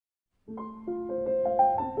Set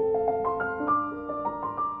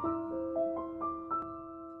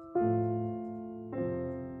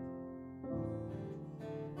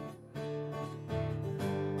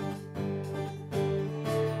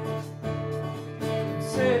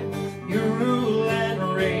your rule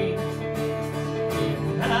and reign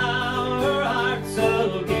in our hearts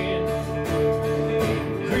again.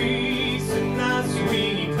 Increase in us,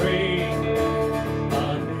 we pray.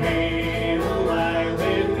 Unhail light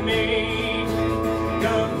with me.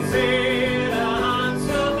 Come set our hearts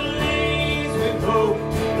ablaze with hope,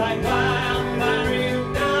 like wildfire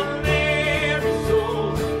in down every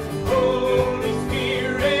soul. Holy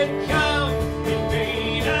Spirit, come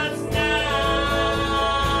invade us now.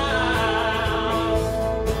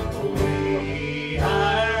 We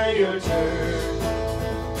are your church,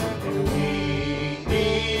 and we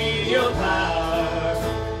need your power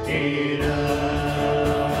in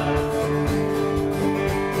us.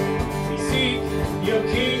 We seek your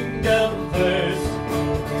kingdom first.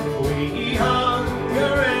 We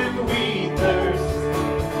hunger and we thirst.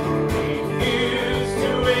 Refuse to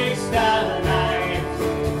waste our lives,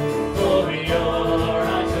 for you're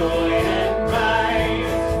our joy and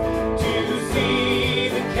prize. To see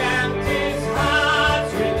the captives'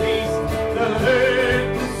 hearts released, the hurt,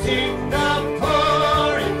 the sick, the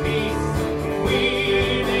poor in peace. We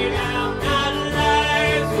lay down our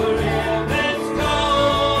lives for heaven's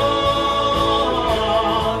cause.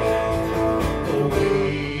 We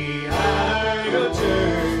are your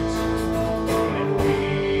church, and we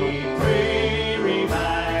pray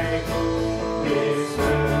revive this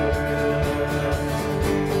earth.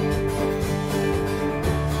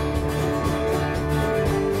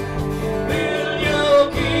 Build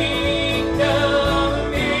your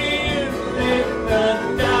kingdom here, let the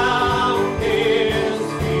darkness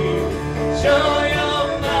fear. Show your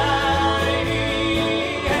mighty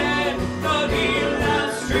hand, Lord, heal our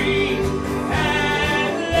streets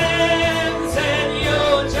and lands, and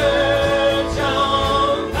your church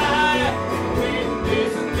on fire. Win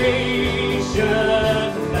this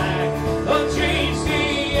nation back. Oh, change the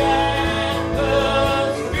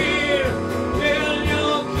atmosphere. Build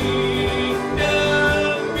your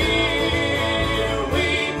kingdom here, we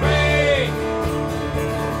pray.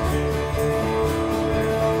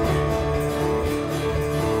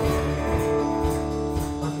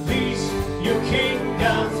 Unleash your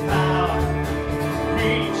kingdom's power,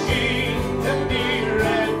 reaching the near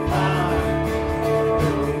and far.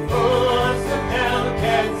 No force of hell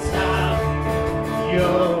can stop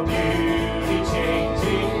your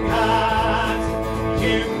beauty-changing heart.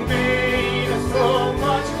 You made us so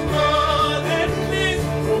much more than this.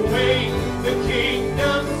 Awake the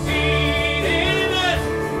kingdom seed in us.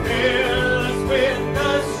 Fill us with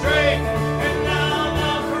the strength and love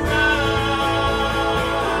of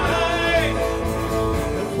Christ.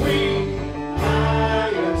 We are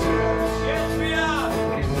your church, yes we are.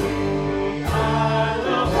 We are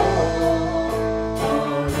the hope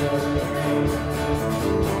on earth.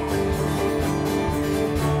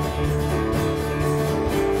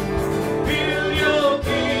 Build your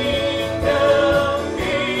kingdom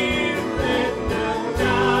here, let the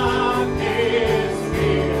darkness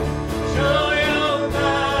fear. Show your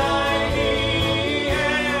mighty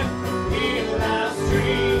hand, heal our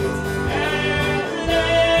streets and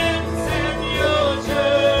lands, and your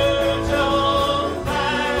church on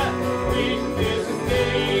fire. Win this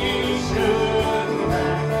nation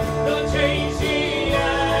back. Don't change the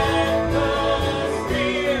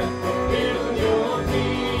atmosphere. Build your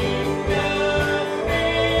kingdom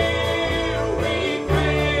here, we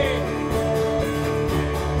pray.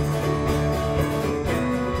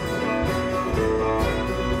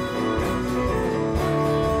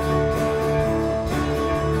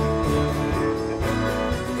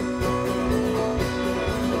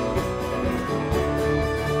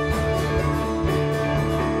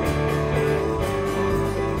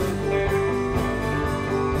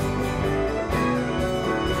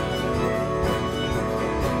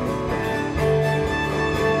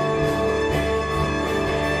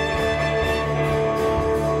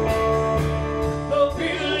 Oh,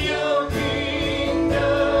 build your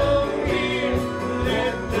kingdom here,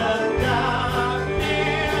 let the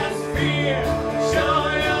darkness fear. Show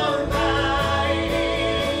your mighty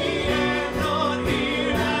hand, Lord,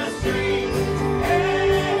 heal our streets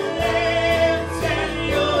and lands, and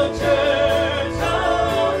your church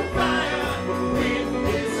on fire. Win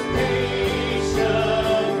this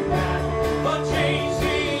nation back. Oh, change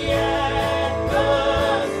the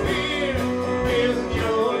atmosphere. Build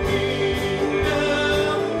your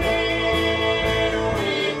kingdom here,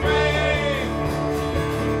 we pray.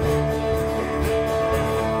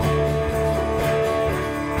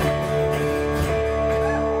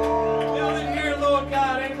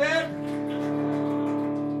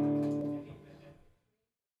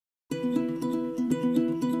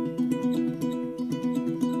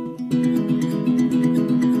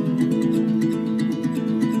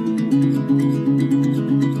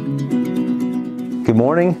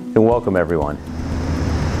 morning and welcome everyone.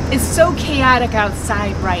 It's so chaotic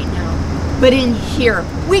outside right now, but in here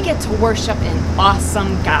we get to worship an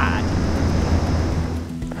awesome God.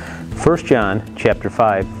 1 John chapter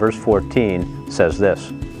 5 verse 14 says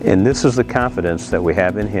this, "And this is the confidence that we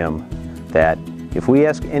have in Him, that if we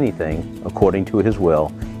ask anything according to His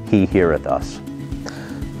will, He heareth us."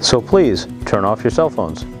 So please turn off your cell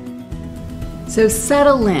phones. So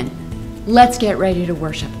settle in. Let's get ready to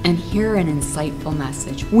worship and hear an insightful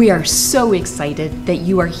message. We are so excited that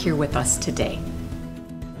you are here with us today.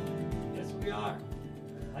 Yes, we are.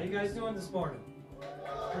 How you guys doing this morning?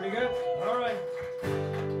 Pretty good? All right.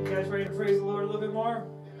 You guys ready to praise the Lord a little bit more?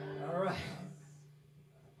 All right.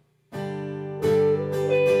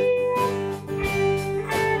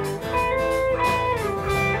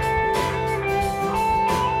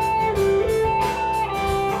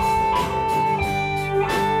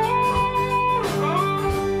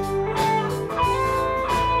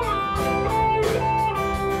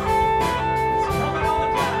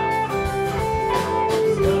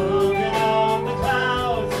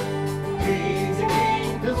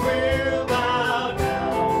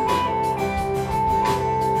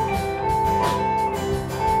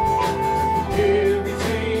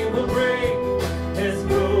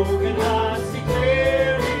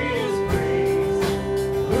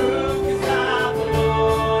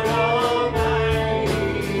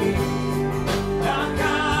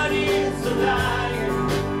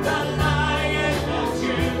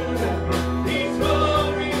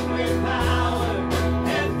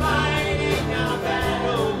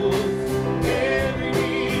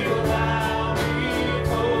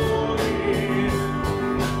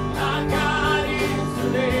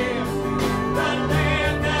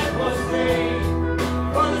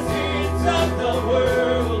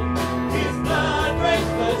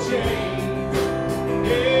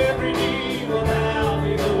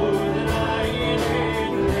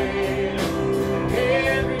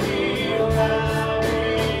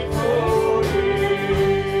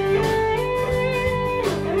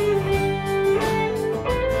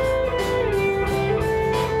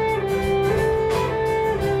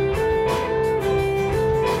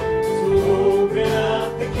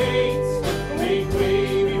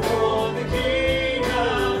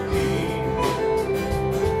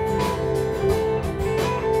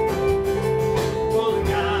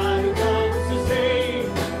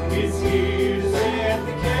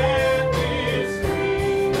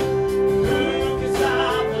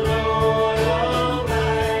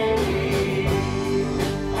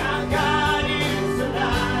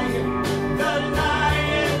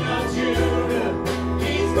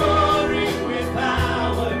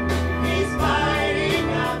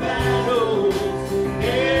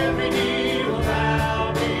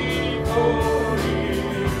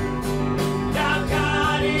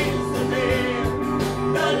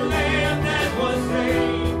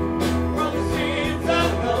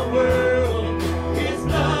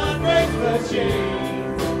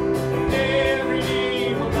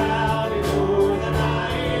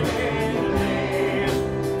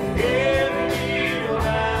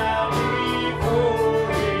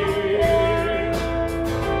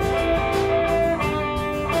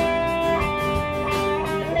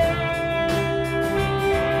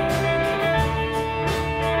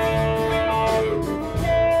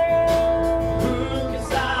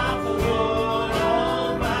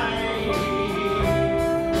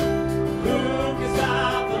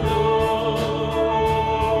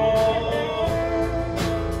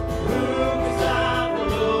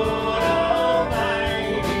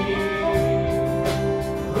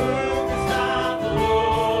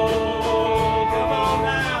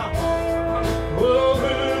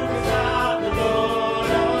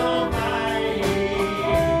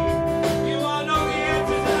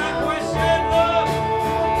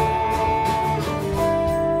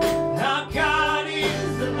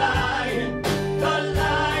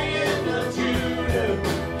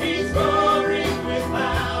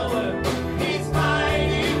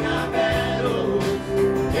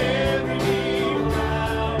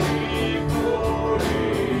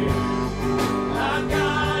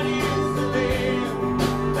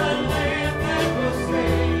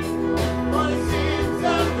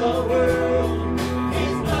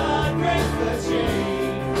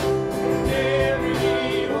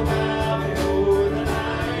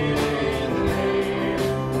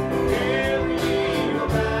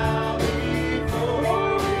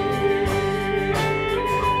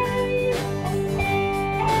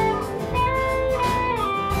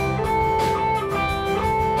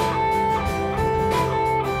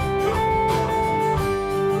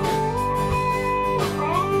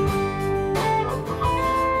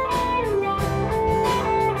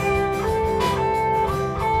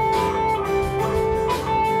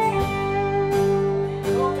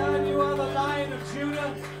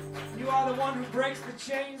 the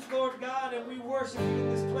chains, Lord God, and we worship you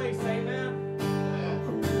in this place. Amen.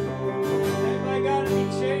 Anybody got any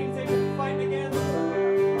chains they can fight against? Well,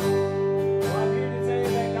 I'm here to tell you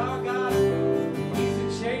that God, He's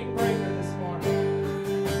a chain breaker this morning.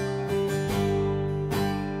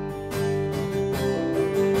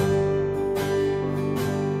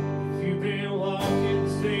 If you've been walking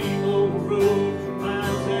the same old road for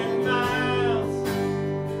miles and miles,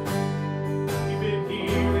 you've been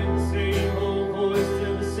hearing the same old voice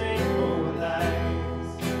tell the same old lies.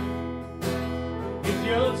 If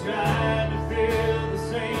you're trying to fill the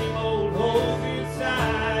same old holes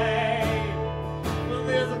inside, well,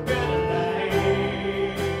 there's a better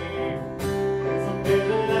life. There's a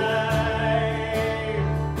better life.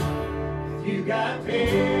 If you got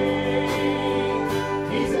pain,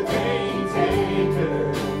 He's a pain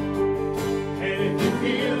taker. And if you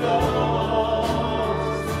feel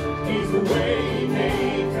lost, He's the way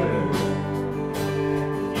maker.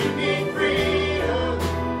 You need freedom,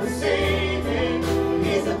 a saving.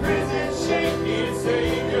 He's a prison shaking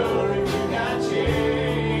savior. If you got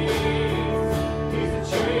chains, He's a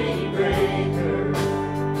chain breaker.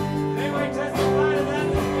 Anybody testify to that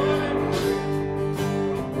this morning?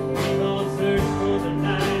 We've all searched for the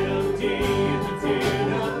light of day and the dead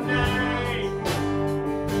of night.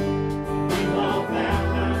 We've all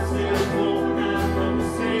found ourselves worn out from the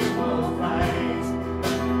same old fight.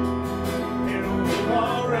 And we've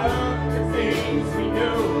all run to things we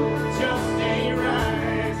know just ain't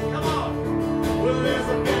right. Come on. Well, there's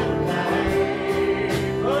a better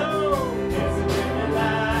life. Oh, there's a better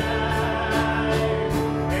life.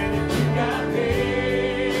 And if you got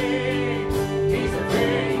pain, He's a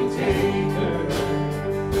pain taker.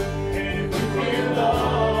 And if you feel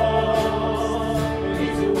lost,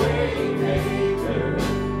 He's a way maker.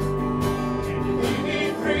 And if you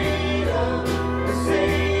need freedom, a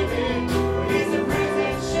saving, He's a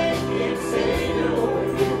prison shaking savior.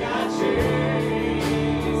 If you got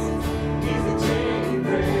chains, He's a chain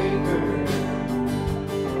breaker.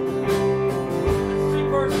 Let's sing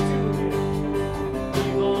verse 2 again.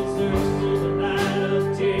 We've all searched for the light of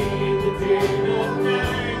day and the dead of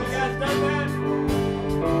night. You guys done that?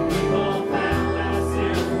 We've all found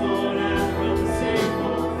ourselves worn out from the same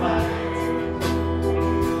old fight.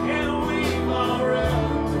 And we've all run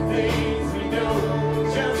to things we know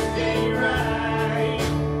just ain't right.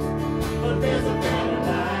 But there's a better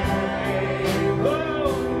life.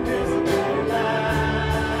 Oh, there's a better life.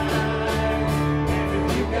 And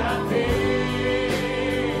if you got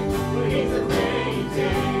pain, well, He's a pain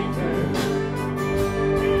taker.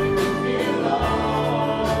 And if you feel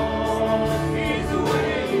lost, He's a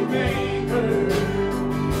way maker.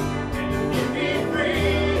 And if you need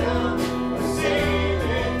freedom, a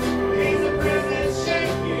saving, He's a prison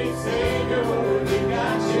shaking savior. If you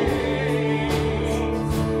got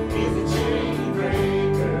chains, He's a chain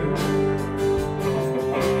breaker.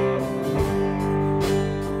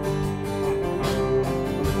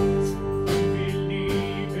 You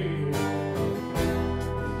believe it,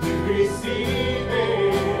 you receive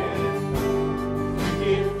it, you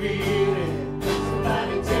can feel it.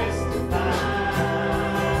 Somebody testify.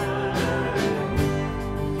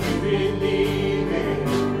 You believe it,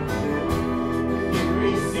 you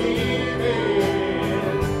receive it,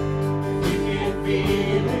 you can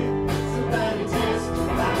feel it. Somebody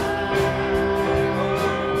testify.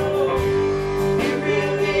 You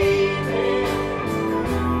believe it,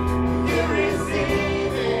 you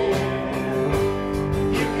receive it,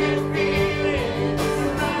 you can feel it.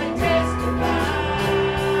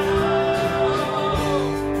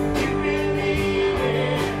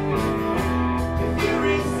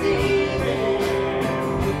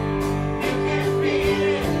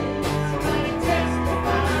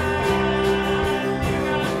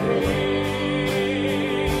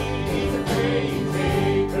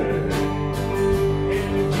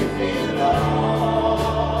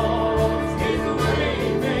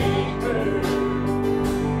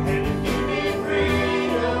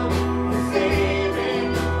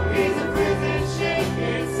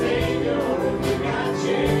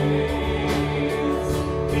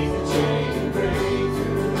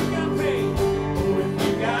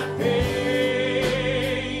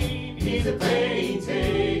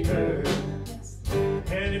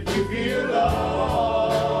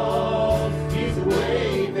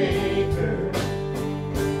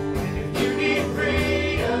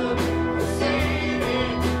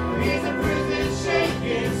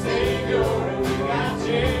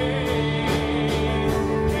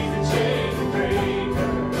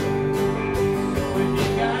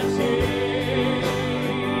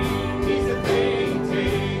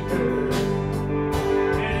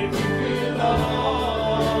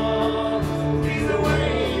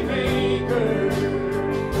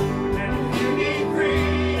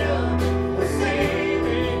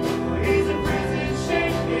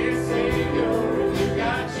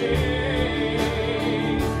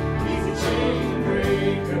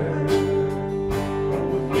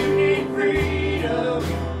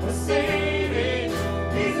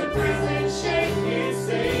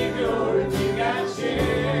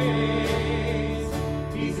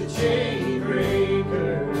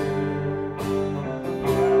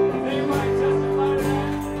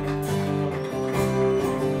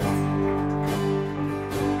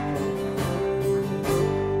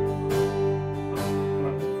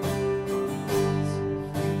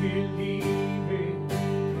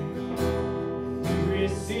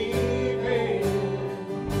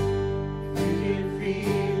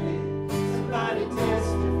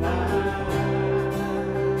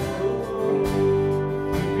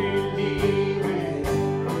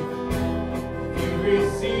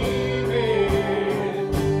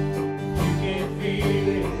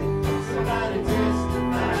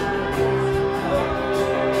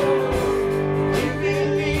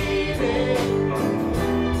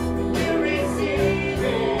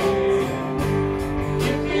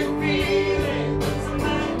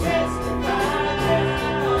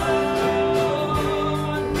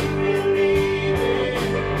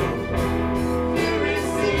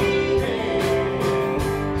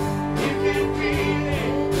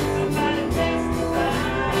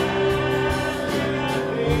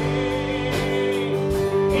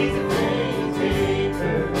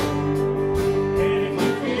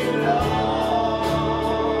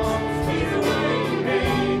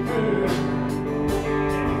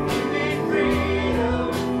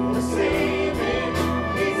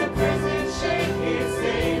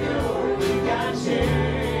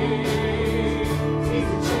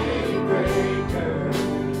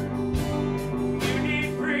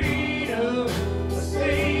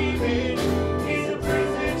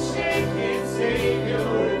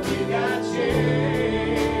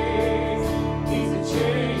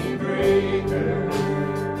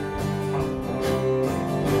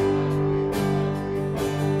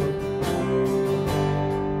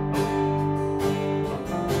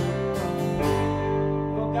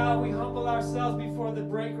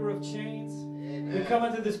 breaker of chains. We come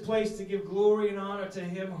into this place to give glory and honor to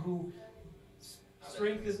Him who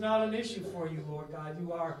strength is not an issue for you, Lord God.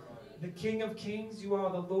 You are the King of Kings. You are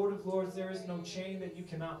the Lord of Lords. There is no chain that you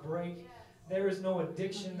cannot break. There is no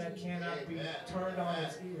addiction that cannot be turned on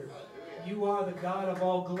its ear. You are the God of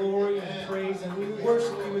all glory and praise, and we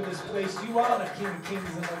worship you in this place. You are the King of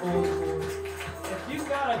Kings and the Lord of Lords. If you've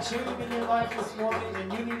got a chain in your life this morning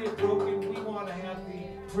and you need it broken, we want to have the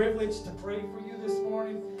privilege to pray for you this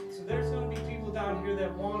morning. So there's going to be people down here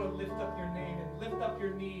that want to lift up your name and lift up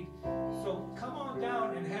your need. So come on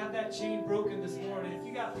down and have that chain broken this morning. If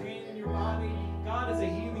you got pain in your body, God is a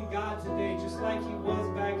healing God today, just like He was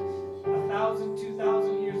back 1,000,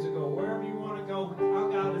 2,000 years ago. Wherever you want to go, our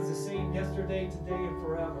God is the same yesterday, today, and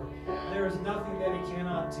forever. There is nothing that He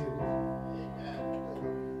cannot do.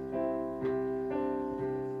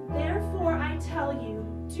 Therefore I tell you,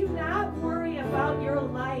 do not worry about your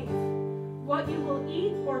life, what you will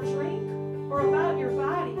eat or drink, or about your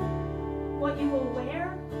body, what you will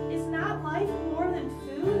wear. Is not life more than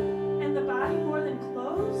food, and the body more than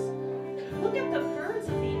clothes? Look at the birds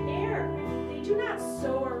of the air. They do not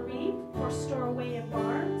sow or reap or store away in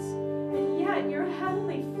barns, and yet your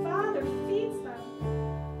heavenly Father feeds them.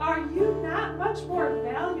 Are you not much more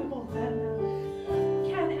valuable than them?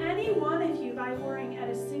 Can any one of you, by worrying, add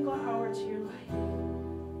a single hour to your life?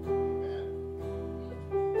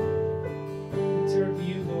 We turn to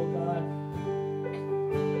you, Lord God,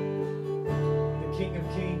 the King of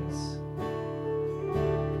Kings,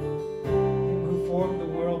 Him who formed the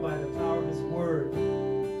world by the power of His Word.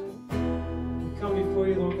 We come before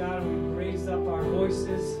you, Lord God, and we raise up our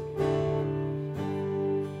voices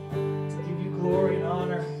to give you glory and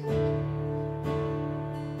honor.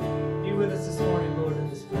 Be with us this morning, Lord, in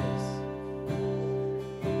this place.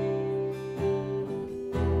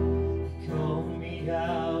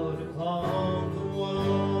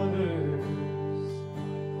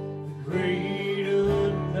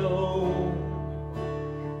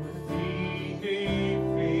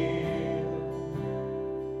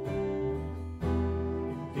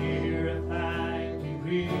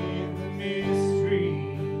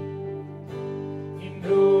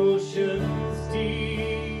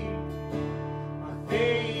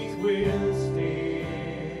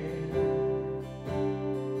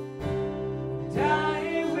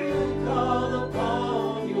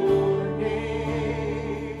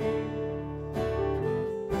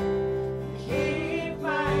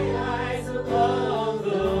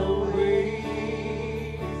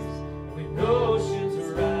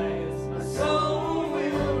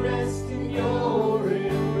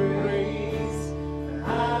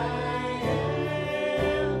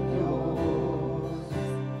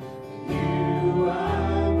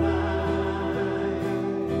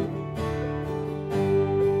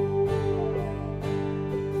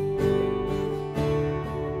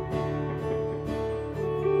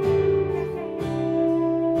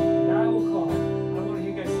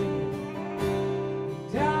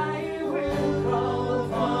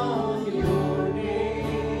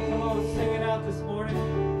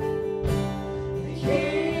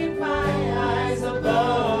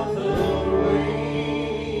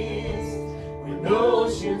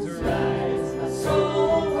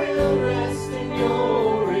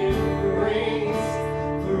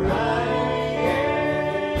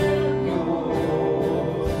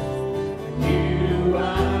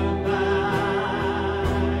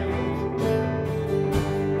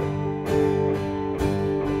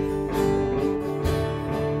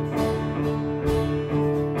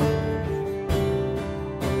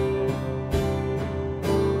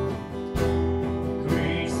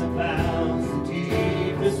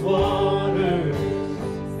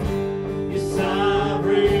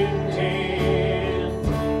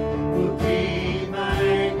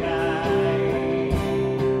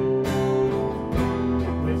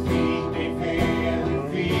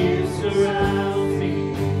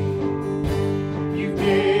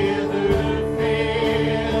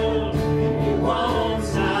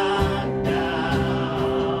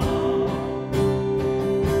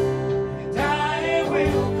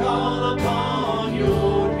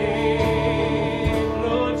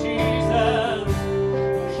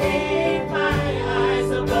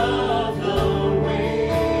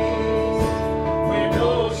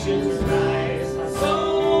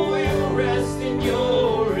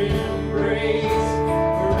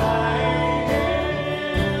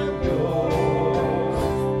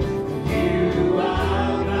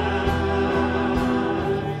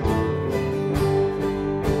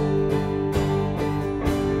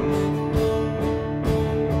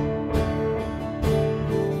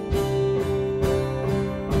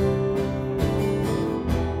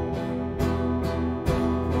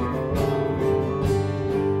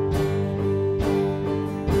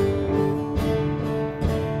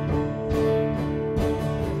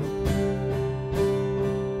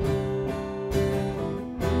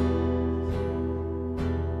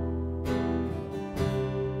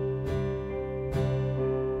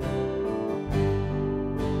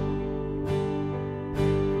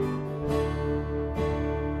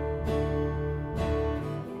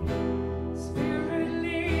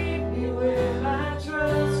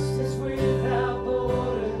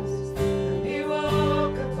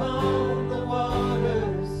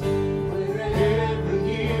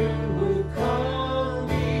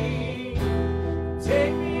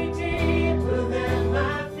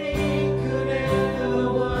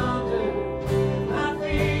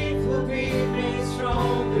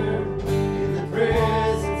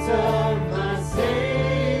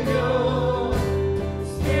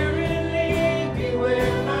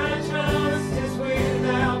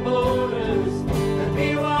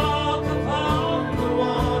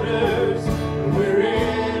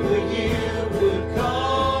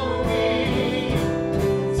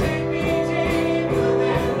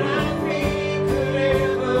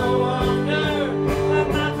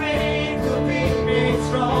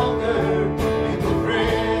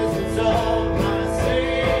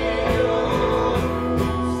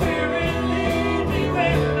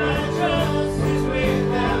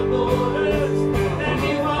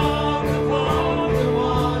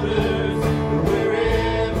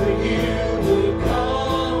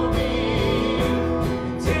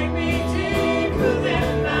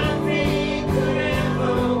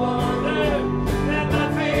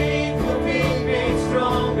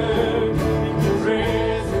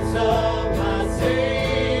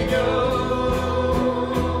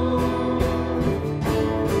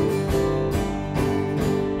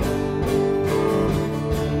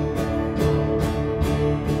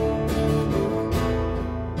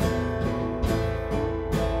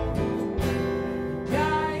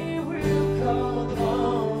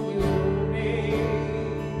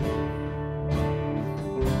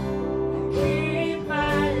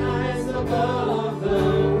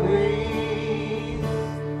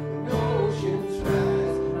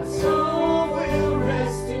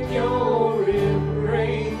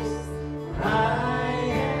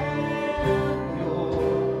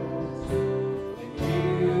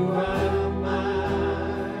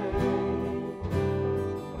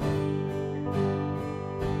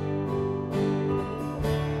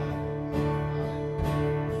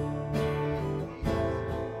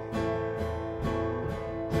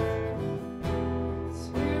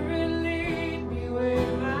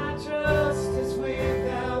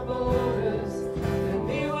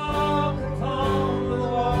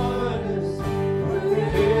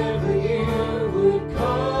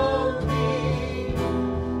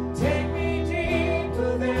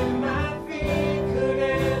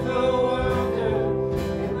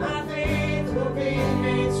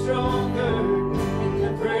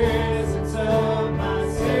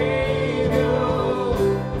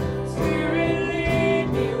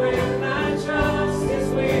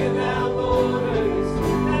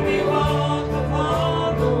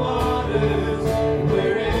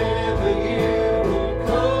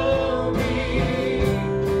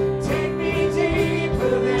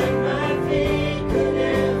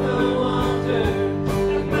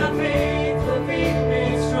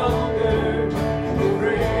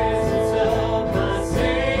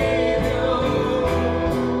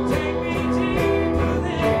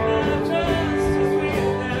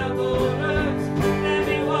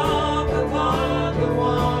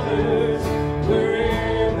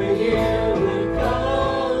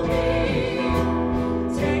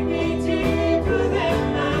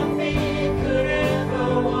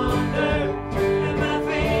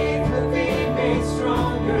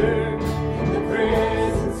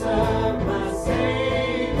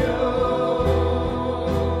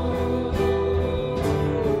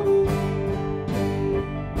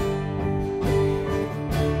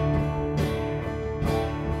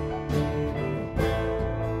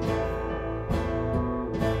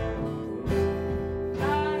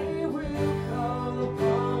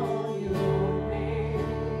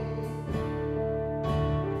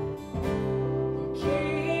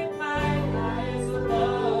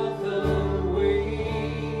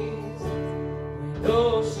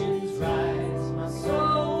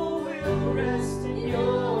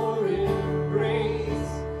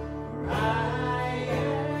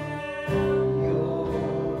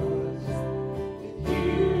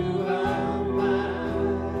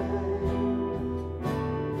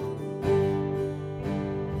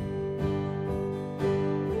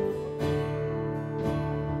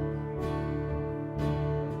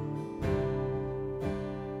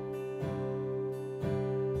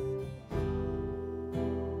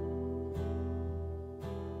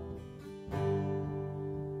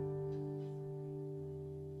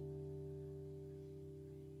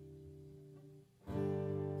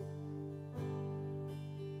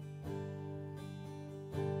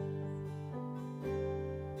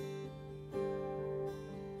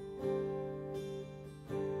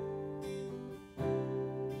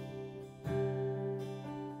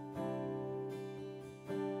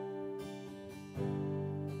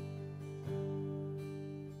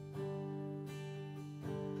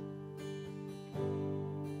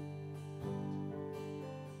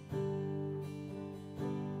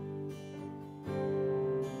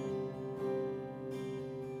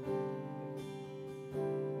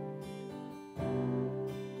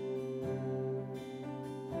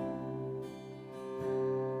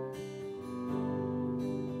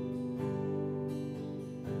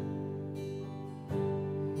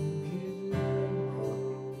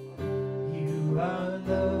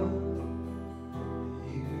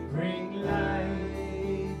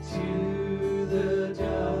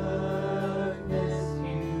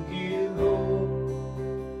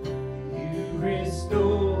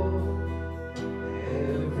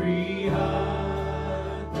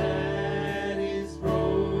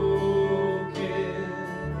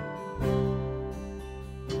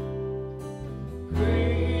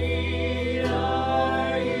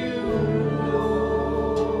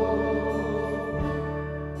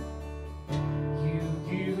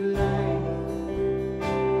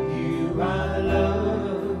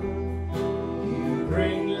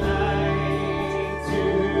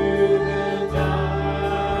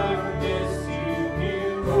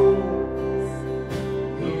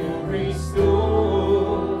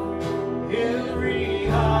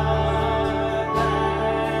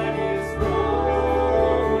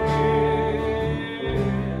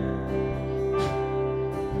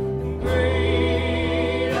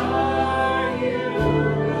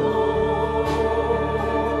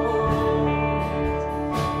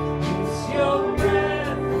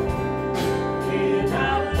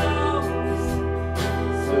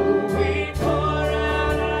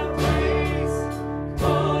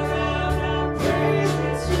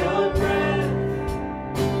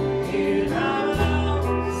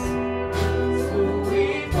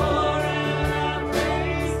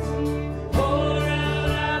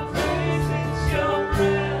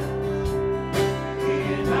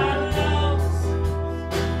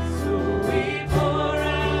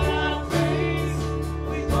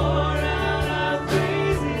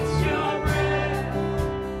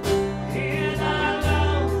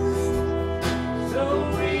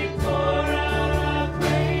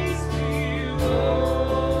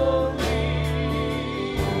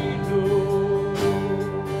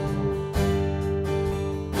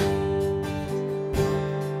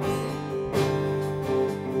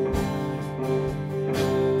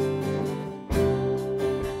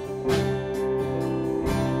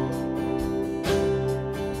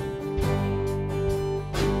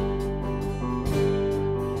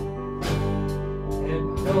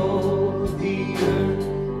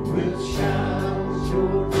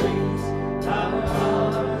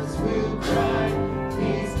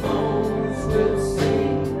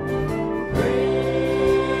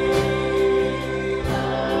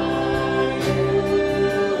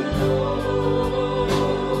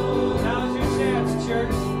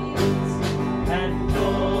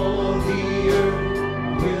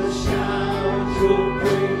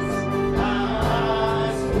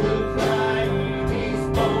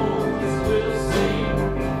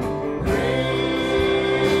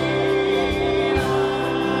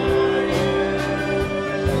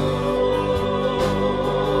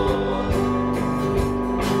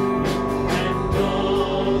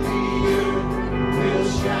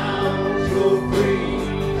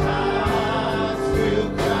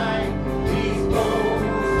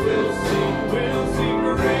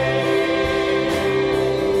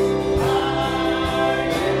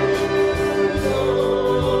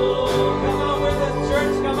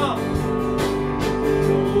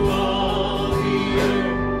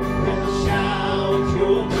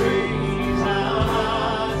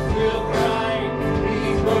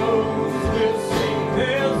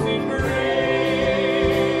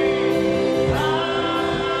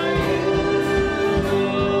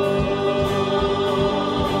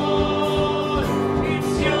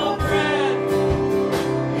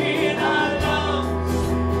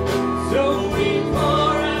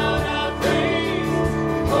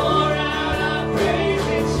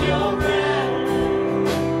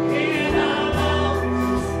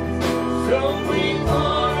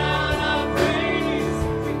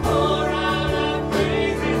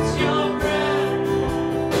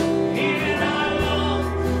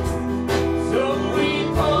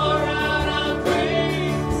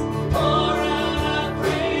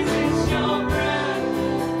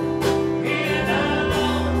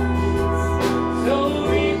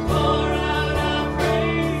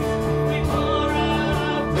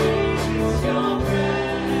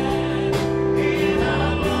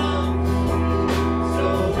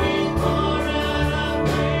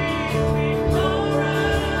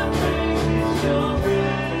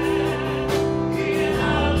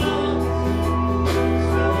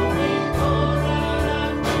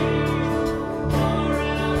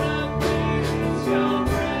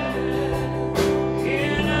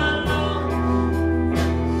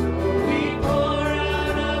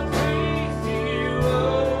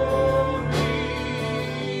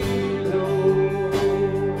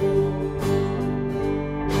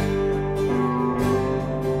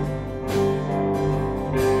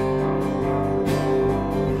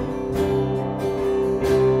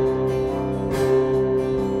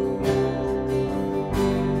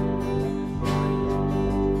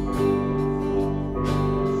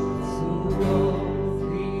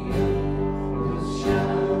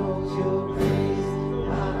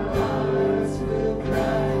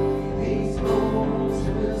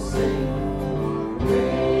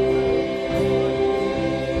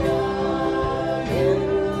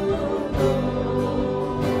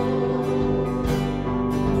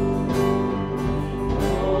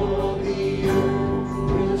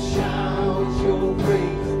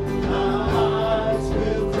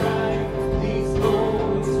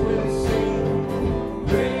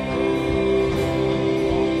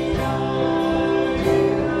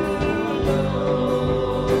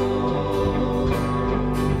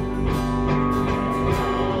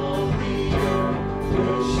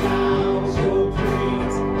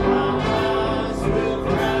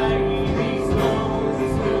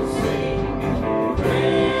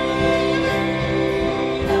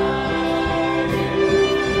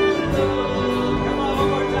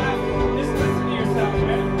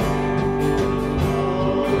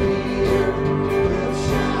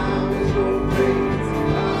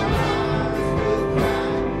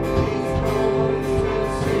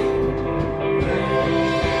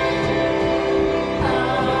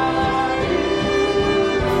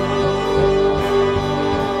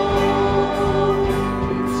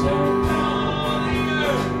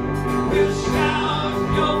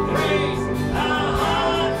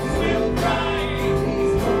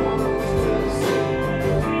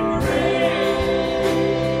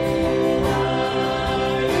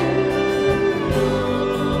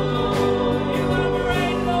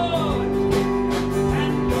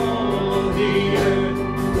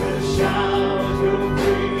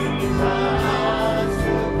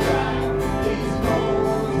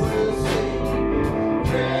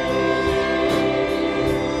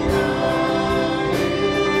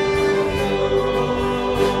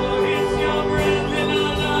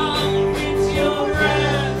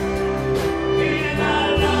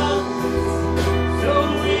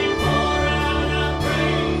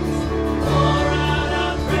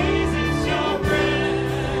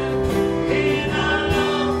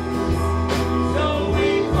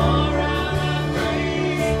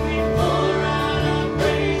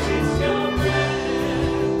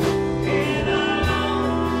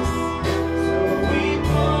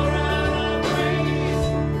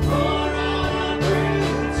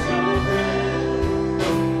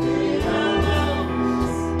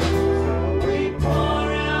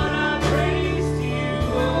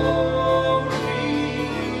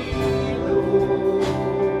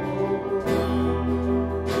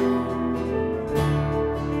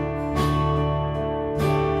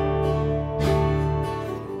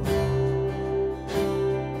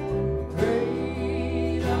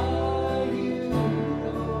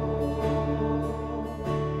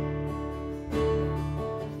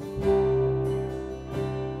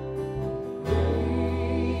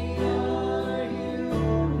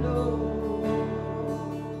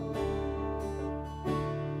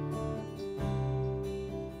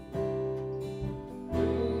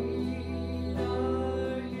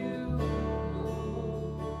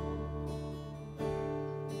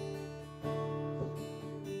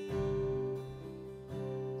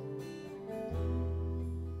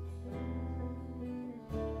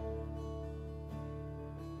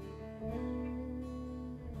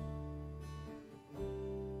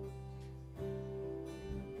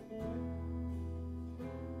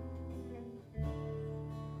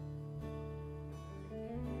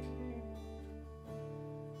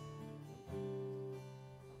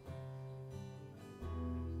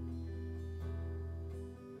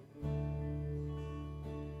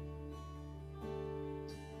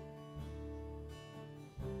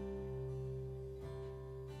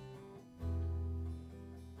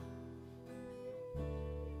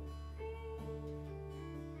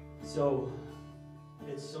 So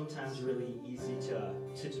it's sometimes really easy to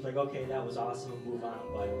just like, okay, that was awesome, and move on.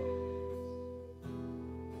 But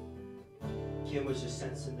Kim was just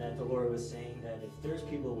sensing that the Lord was saying that if there's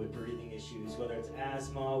people with breathing issues, whether it's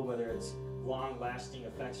asthma, whether it's long-lasting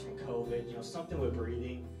effects from COVID, you know, something with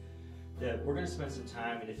breathing, that we're going to spend some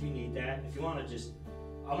time. And if you need that, if you want to just,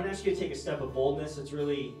 I'm going to ask you to take a step of boldness. It's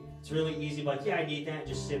really easy, like, yeah, I need that,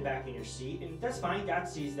 just sit back in your seat. And that's fine, God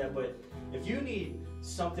sees that. But if you need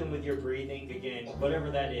something with your breathing, again, whatever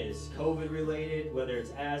that is, COVID related, whether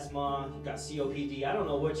it's asthma, you've got COPD, I don't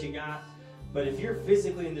know what you got. But if you're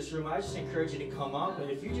physically in this room, I just encourage you to come up. And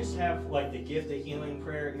if you just have like the gift of healing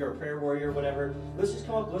prayer, you're a prayer warrior, whatever, let's just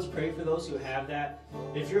come up, let's pray for those who have that.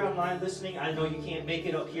 If you're online listening, I know you can't make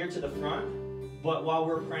it up here to the front, but while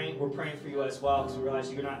we're praying for you as well, because we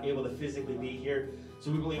realize you're not able to physically be here. So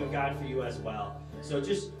we believe in God for you as well. So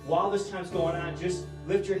just while this time's going on, just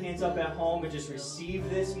lift your hands up at home and just receive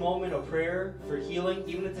this moment of prayer for healing.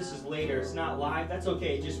 Even if this is later, it's not live, that's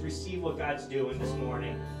okay. Just receive what God's doing this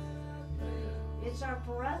morning. It's our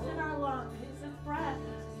breath in our lungs. It's His breath.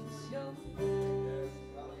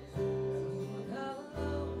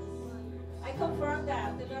 I confirm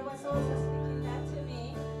that. The Lord was also speaking that to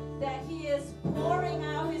me, that He is pouring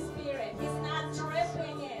out His Spirit. He's not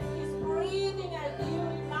dripping it. He's breathing a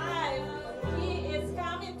new life. He is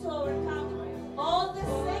coming to overcome all the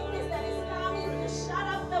sickness that is coming to shut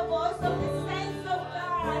up the voice of the saints of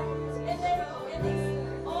God. And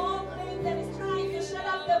it's all thing that is trying to shut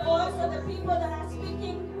up the voice of the people that are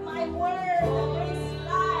speaking my word that brings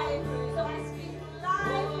life. So I speak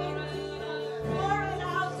life in you, pour it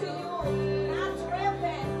out to you, not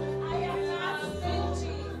dripping. I am not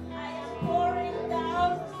stingy. I am pouring down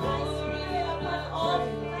my spirit upon all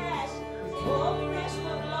flesh. So all flesh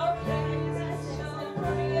will glorify my presence and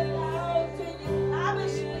bring it down to you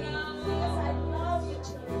lavishly because I love you,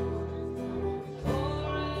 children.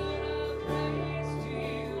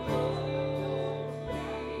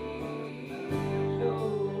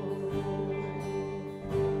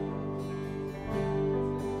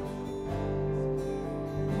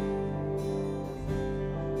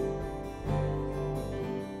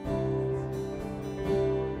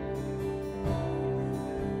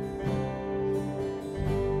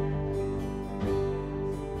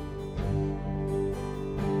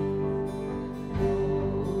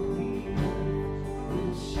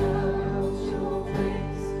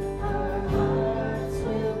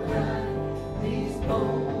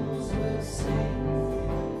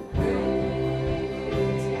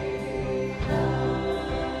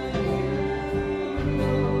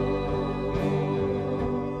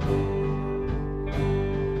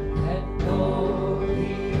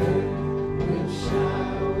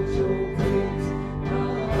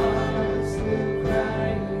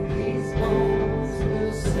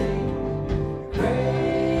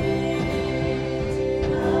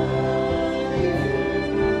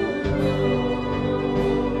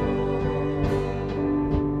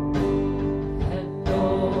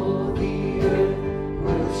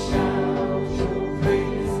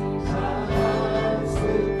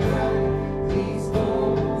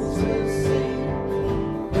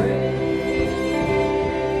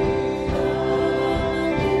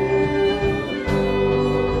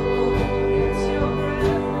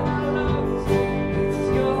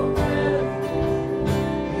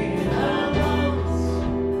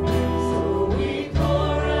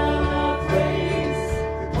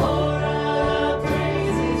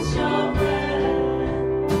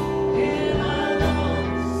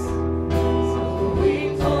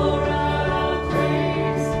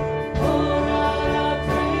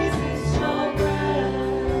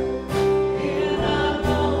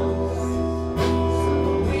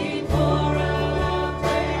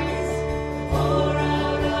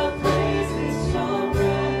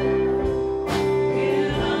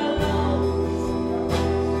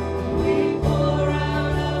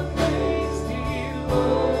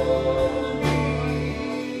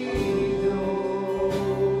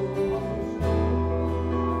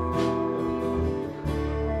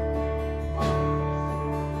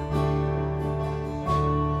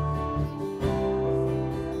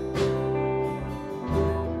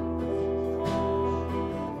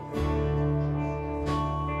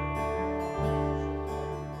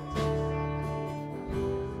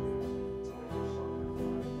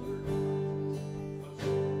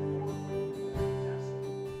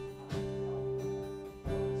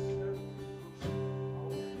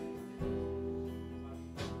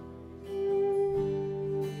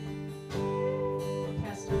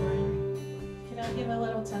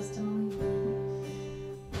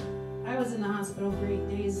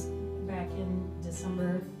 back in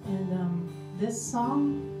December, and this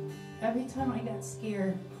song, every time I got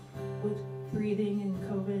scared with breathing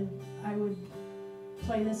and COVID, I would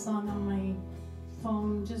play this song on my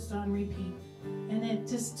phone just on repeat, and it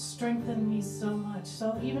just strengthened me so much.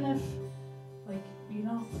 So even if like you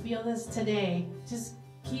don't feel this today, just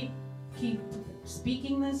keep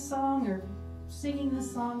speaking this song or singing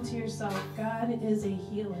this song to yourself. God is a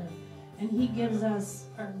healer, and He gives us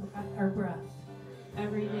our breath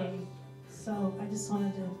every day. So I just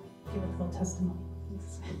wanted to give a little testimony.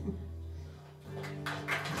 Thanks.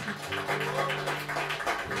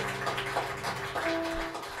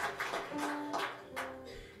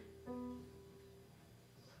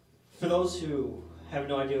 For those who have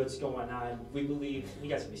no idea what's going on, we believe, you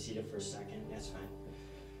guys can be seated for a second, that's fine.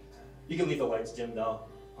 You can leave the lights dim though.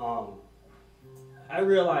 I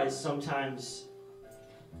realize sometimes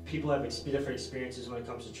people have different experiences when it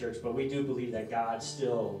comes to church, but we do believe that God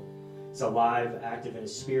still is alive, active, and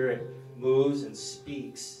His Spirit moves and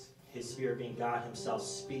speaks. His Spirit, being God Himself,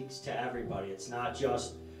 speaks to everybody. It's not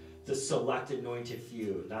just the select anointed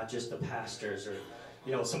few, not just the pastors or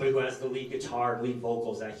somebody who has the lead guitar, lead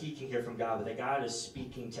vocals, that he can hear from God, but that God is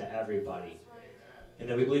speaking to everybody. And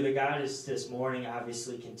that we believe that God is this morning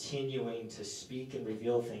obviously continuing to speak and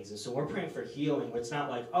reveal things. And so we're praying for healing. It's not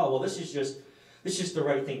like, oh, well, this is just the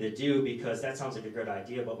right thing to do because that sounds like a good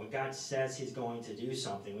idea. But when God says He's going to do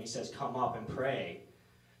something, when He says come up and pray,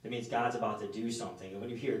 that means God's about to do something. And when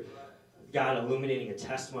you hear God illuminating a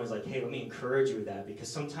testimony, it's like, hey, let me encourage you with that,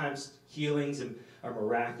 because sometimes healings are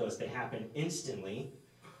miraculous. They happen instantly.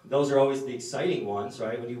 Those are always the exciting ones,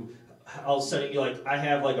 right? When you all of a sudden you're like, I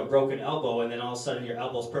have like a broken elbow, and then all of a sudden your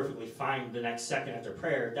elbow's perfectly fine the next second after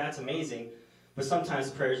prayer. That's amazing. But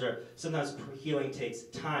sometimes healing takes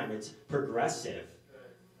time. It's progressive.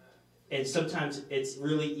 And sometimes it's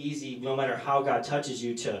really easy, no matter how God touches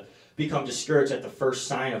you, to become discouraged at the first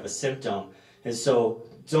sign of a symptom. And so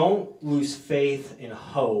don't lose faith and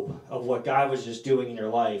hope of what God was just doing in your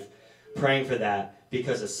life, praying for that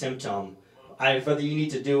because a symptom. Whether you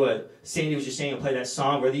need to do what Sandy was just saying and play that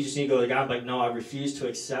song, whether you just need to go to God, like, no, I refuse to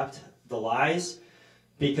accept the lies,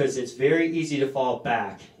 because it's very easy to fall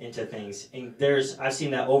back into things. And I've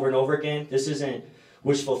seen that over and over again. This isn't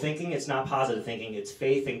wishful thinking. It's not positive thinking. It's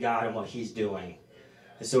faith in God and what He's doing.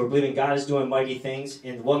 And so we're believing God is doing mighty things.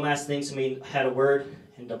 And one last thing, somebody had a word,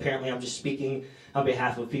 and apparently I'm just speaking on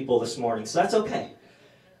behalf of people this morning. So that's okay.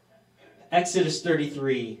 Exodus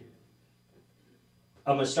 33.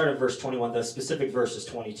 I'm going to start at verse 21. The specific verse is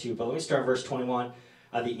 22, but let me start at verse 21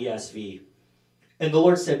 of the ESV. And the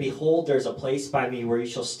Lord said, behold, there is a place by me where you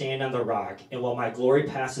shall stand on the rock, and while my glory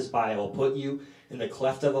passes by, I will put you in the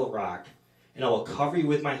cleft of the rock, and I will cover you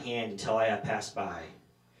with my hand until I have passed by.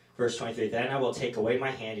 Verse 23, then I will take away my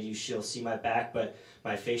hand, and you shall see my back, but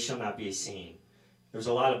my face shall not be seen. There's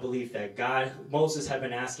a lot of belief that Moses had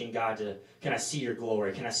been asking God can I see your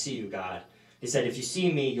glory? Can I see you, God? He said, if you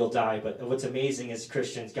see me, you'll die. But what's amazing as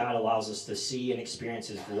Christians, God allows us to see and experience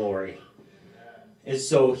His glory. And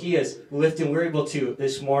so He is lifting. We're able to,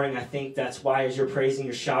 this morning, I think that's why as you're praising,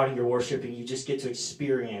 you're shouting, you're worshiping, you just get to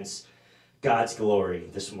experience God's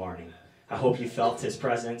glory this morning. I hope you felt His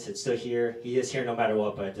presence. It's still here. He is here no matter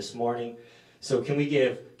what, but this morning. So can we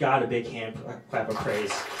give God a big hand clap of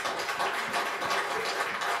praise?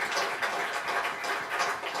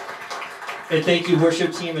 And thank you,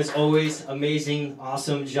 worship team, as always. Amazing,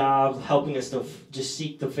 awesome job helping us to just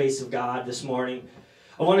seek the face of God this morning.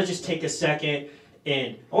 I want to just take a second,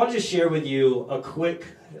 and I want to just share with you a quick...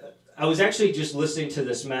 I was actually just listening to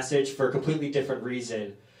this message for a completely different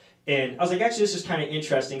reason. And I was like, actually, this is kind of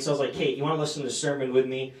interesting. So I was like, Kate, you want to listen to the sermon with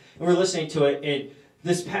me? And we're listening to it, and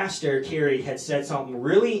this pastor, Carrie, had said something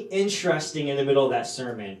really interesting in the middle of that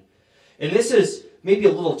sermon. And this is maybe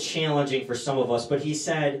a little challenging for some of us, but he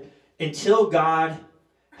said, until God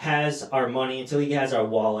has our money, until He has our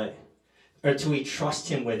wallet, or until we trust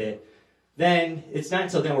Him with it, then it's not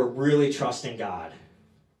until then we're really trusting God.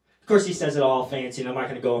 Of course, he says it all fancy, and I'm not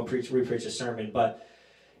going to go and repreach a sermon, but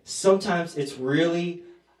sometimes it's really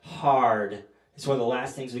hard. It's one of the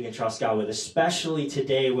last things we can trust God with, especially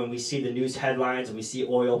today when we see the news headlines and we see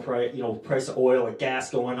oil price, price of oil or gas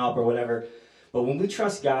going up or whatever. But when we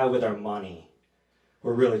trust God with our money,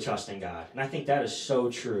 we're really trusting God. And I think that is so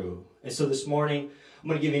true. And so this morning, I'm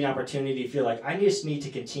going to give you an opportunity to feel like I just need to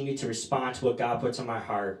continue to respond to what God puts on my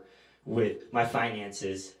heart with my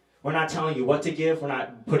finances. We're not telling you what to give. We're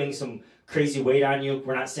not putting some crazy weight on you.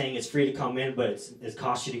 We're not saying it's free to come in, but it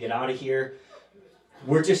costs you to get out of here.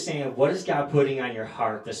 We're just saying, what is God putting on your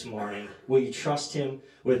heart this morning? Will you trust Him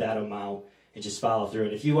with that amount and just follow through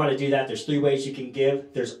it? If you want to do that, there's 3 ways you can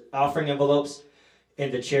give. There's offering envelopes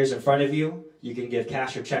in the chairs in front of you. You can give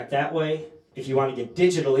cash or check that way. If you want to give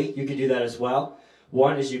digitally, you can do that as well.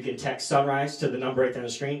 One is you can text SonRise to the number right there on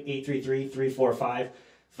the screen,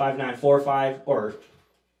 833-345-5945, or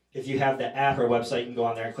if you have the app or website, you can go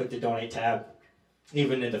on there and click the donate tab.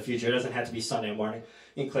 Even in the future, it doesn't have to be Sunday morning.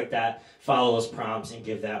 You can click that, follow those prompts, and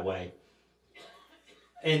give that way.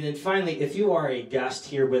 And then finally, if you are a guest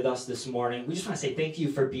here with us this morning, we just want to say thank you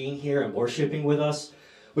for being here and worshiping with us.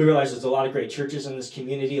 We realize there's a lot of great churches in this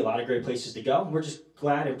community, a lot of great places to go. We're just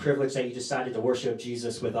glad and privileged that you decided to worship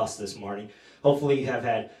Jesus with us this morning. Hopefully you have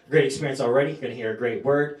had a great experience already. You're going to hear a great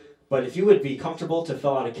word. But if you would be comfortable to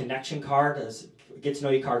fill out a connection card, a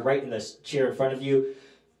get-to-know-you card right in this chair in front of you,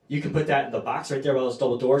 you can put that in the box right there by those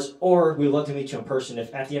double doors, or we'd love to meet you in person.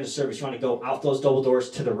 If at the end of service you want to go out those double doors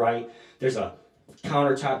to the right, there's a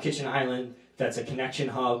countertop kitchen island that's a connection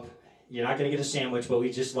hub. You're not going to get a sandwich, but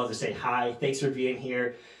we just love to say hi. Thanks for being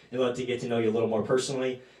here, and love to get to know you a little more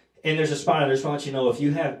personally. And there's a spot, I just want you to know, if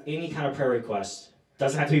you have any kind of prayer request,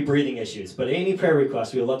 doesn't have to be breathing issues, but any prayer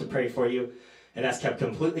request, we would love to pray for you. And that's kept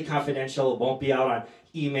completely confidential. It won't be out on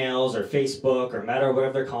emails or Facebook or Meta or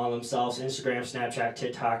whatever they're calling themselves, Instagram, Snapchat,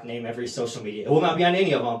 TikTok, name every social media. It will not be on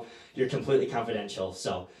any of them. You're completely confidential.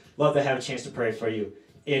 So love to have a chance to pray for you.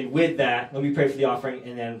 And with that, let me pray for the offering,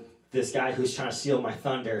 and then this guy who's trying to steal my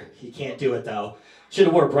thunder, he can't do it though. Should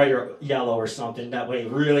have wore brighter yellow or something, that way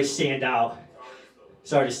really stand out.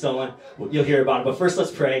 It's already stolen. You'll hear about it. But first,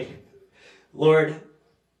 let's pray. Lord,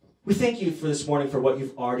 we thank you for this morning for what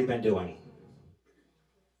you've already been doing.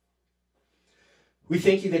 We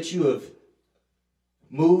thank you that you have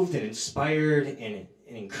moved and inspired and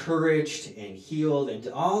encouraged and healed, and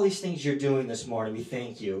all these things you're doing this morning. We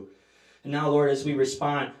thank you. And now, Lord, as we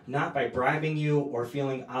respond, not by bribing you or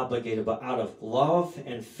feeling obligated, but out of love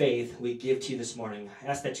and faith, we give to you this morning. I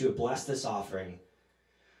ask that you would bless this offering.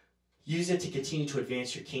 Use it to continue to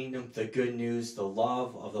advance your kingdom, the good news, the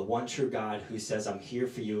love of the one true God who says, I'm here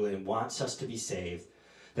for you and wants us to be saved.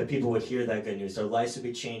 That people would hear that good news. Their lives would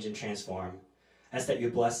be changed and transformed. Ask that you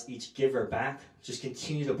bless each giver back. Just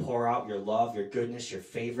continue to pour out your love, your goodness, your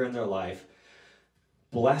favor in their life.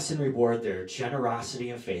 Bless and reward their generosity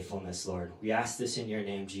and faithfulness, Lord. We ask this in your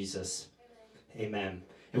name, Jesus. Amen.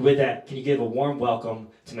 And with that, can you give a warm welcome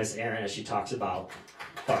to Miss Erin as she talks about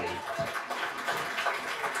Buddy.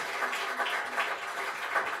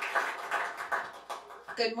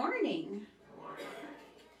 Good morning.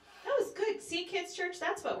 That was good. See, kids' church,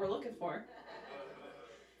 that's what we're looking for.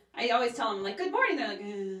 I always tell them, like, good morning. They're like,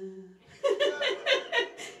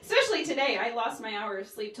 Especially today. I lost my hour of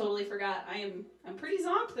sleep, totally forgot. I'm pretty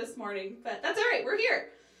zonked this morning, but that's all right. We're here.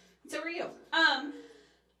 So are you.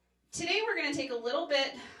 Today we're going to take a little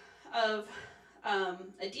bit of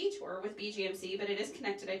a detour with BGMC, but it is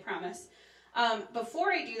connected, I promise.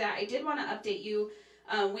 Before I do that, I did want to update you.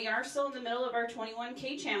 We are still in the middle of our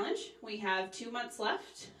 21K challenge. We have 2 months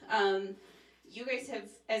left. You guys have,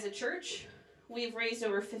 as a church, we've raised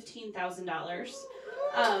over $15,000.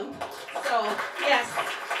 So, yes,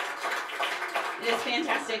 it is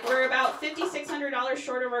fantastic. We're about $5,600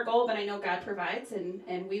 short of our goal, but I know God provides,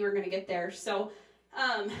 and we were going to get there. So,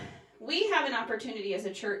 we have an opportunity as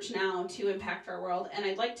a church now to impact our world, and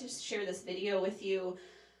I'd like to share this video with you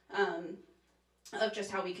of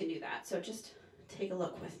just how we can do that. So just take a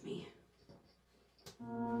look with me.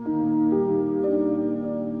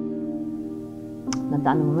 На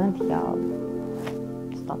даний момент я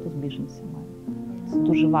статус біженця маю. Це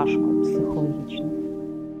дуже важко психологічно.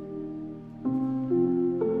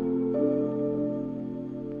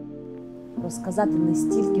 Розказати не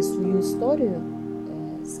стільки свою історію,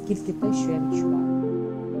 скільки те, що я відчуваю.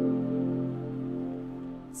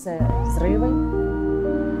 Це зриви,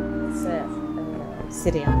 це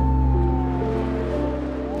сирени,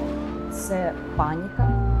 це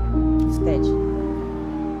паніка, втеча.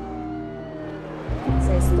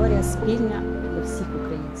 Це історія спільна для всіх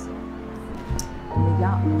українців. Але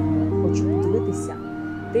я хочу поділитися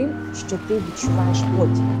тим, що ти відчуваєш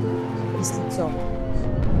потім, після цього.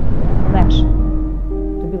 Легше.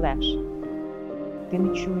 Тобі легше. Ти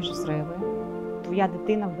не чуєш зриви. Твоя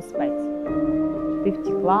дитина в безпеці. Ти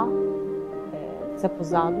втекла, це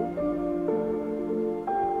позаду.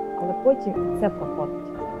 Але потім це проходить.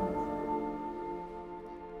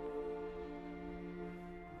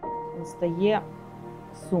 Настає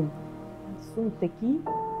сум. Сум такий,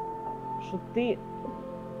 що ти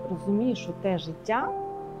розумієш, що те життя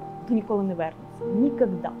ніколи не вернеться.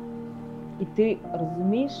 Ніколи. І ти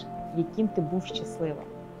розумієш, яким ти був щасливим.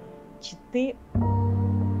 Чи ти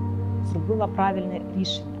зробила правильне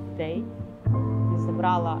рішення в день, ти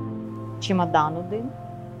забрала чемодан один,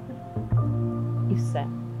 і все.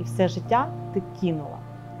 І все життя ти кинула.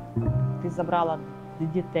 Ти забрала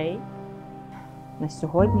дітей. На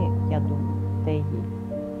сьогодні, я думаю, де їй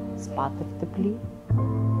спати в теплі,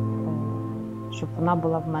 щоб вона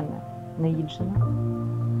була в мене наїджена.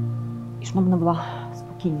 І щоб вона була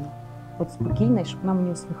спокійна. От спокійна, і щоб вона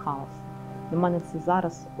мені усміхалася. Для мене це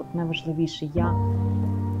зараз от найважливіше.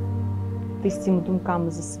 Ти з цими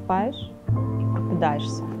думками засипаєш і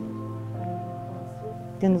прокидаєшся.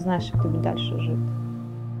 Ти не знаєш, як тобі далі жити.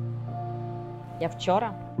 Я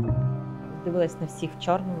вчора дивилась на всіх в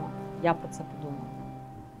чорному, я про це подумала.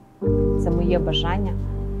 Це моє бажання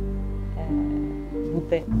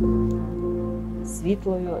бути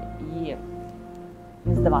світлою і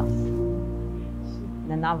не здаватися.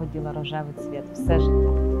 Ненавиділа рожевий цвіт все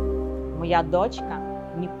життя. Моя дочка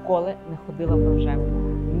ніколи не ходила в рожевому.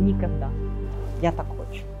 Ніколи. Я так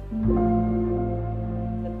хочу.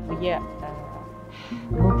 Це твоє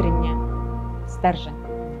внутрішнє стержень,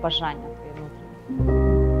 бажання твоє внутрішнє.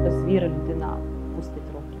 Без віри людина пустить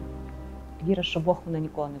руки. Віра, що Бог мене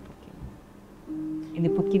ніколи не покине. І не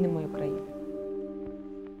покине мою країну.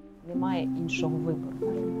 Немає іншого вибору.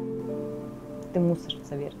 Ти мусиш в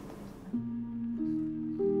це вірити.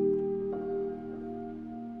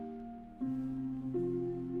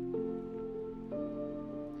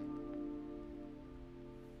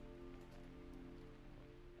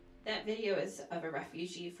 That video is of a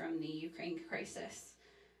refugee from the Ukraine crisis.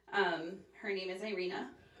 Her name is Irina,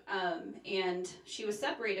 and she was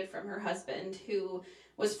separated from her husband, who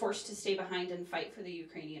was forced to stay behind and fight for the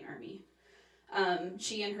Ukrainian army.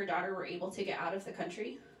 She and her daughter were able to get out of the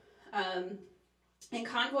country, and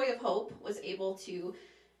Convoy of Hope was able to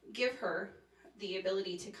give her the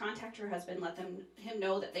ability to contact her husband, let him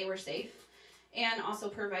know that they were safe, and also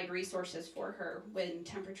provide resources for her when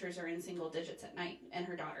temperatures are in single digits at night, and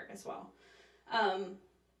her daughter as well.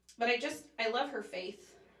 But I love her faith.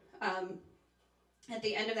 At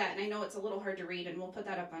the end of that, and I know it's a little hard to read, and we'll put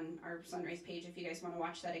that up on our SonRise page if you guys want to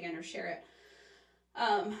watch that again or share it.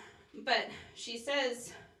 But she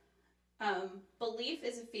says, belief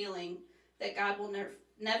is a feeling that God will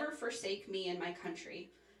never forsake me and my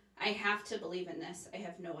country. I have to believe in this. I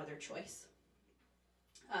have no other choice.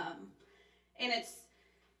 And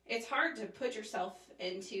it's hard to put yourself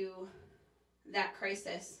into that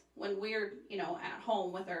crisis when we're, at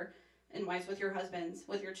home with our and wives, with your husbands,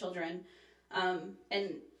 with your children.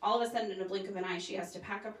 And all of a sudden, in a blink of an eye, she has to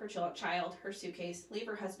pack up her child, her suitcase, leave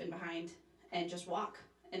her husband behind, and just walk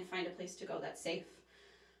and find a place to go that's safe.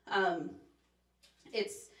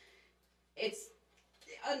 It's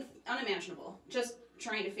unimaginable, just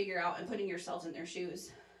trying to figure out and putting yourselves in their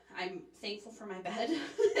shoes. I'm thankful for my bed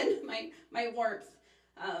and my warmth.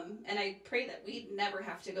 And I pray that we never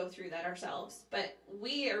have to go through that ourselves. But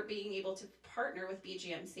we are being able to partner with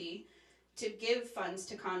BGMC to give funds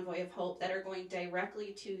to Convoy of Hope that are going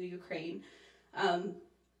directly to Ukraine.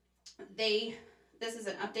 This is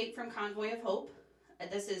an update from Convoy of Hope.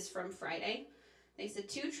 This is from Friday. They said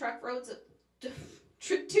 2 truckloads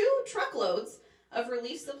of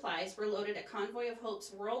relief supplies were loaded at Convoy of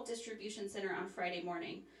Hope's World Distribution Center on Friday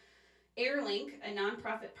morning. Airlink, a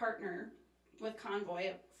nonprofit partner with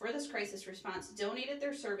Convoy for this crisis response, donated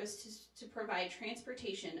their service to provide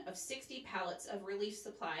transportation of 60 pallets of relief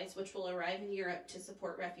supplies, which will arrive in Europe to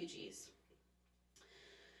support refugees.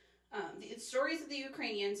 The stories of the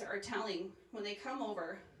Ukrainians are telling when they come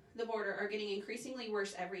over the border are getting increasingly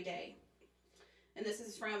worse every day. And this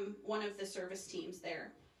is from one of the service teams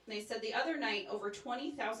there. They said the other night, over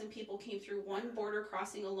 20,000 people came through one border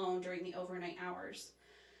crossing alone during the overnight hours.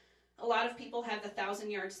 A lot of people have the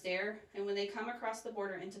 1,000-yard stare, and when they come across the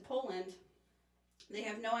border into Poland, they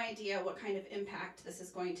have no idea what kind of impact this is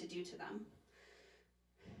going to do to them.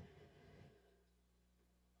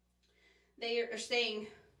 They are saying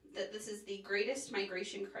that this is the greatest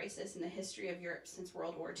migration crisis in the history of Europe since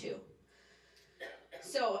World War II.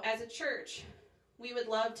 So, as a church, we would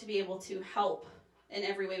love to be able to help in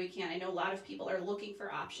every way we can. I know a lot of people are looking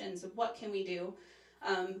for options of what can we do.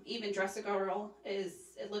 Even Dress a Girl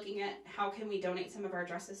is looking at how can we donate some of our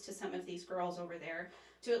dresses to some of these girls over there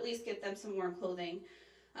to at least get them some warm clothing.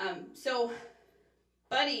 So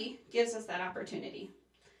Buddy gives us that opportunity.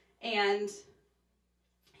 And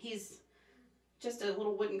he's just a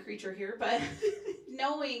little wooden creature here, but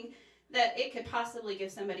knowing that it could possibly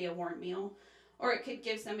give somebody a warm meal, or it could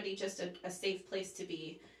give somebody just a safe place to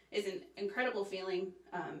be, is an incredible feeling,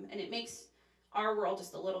 and it makes our world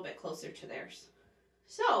just a little bit closer to theirs.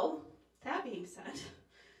 So, that being said,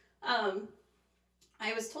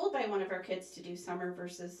 I was told by one of our kids to do spring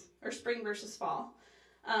versus fall,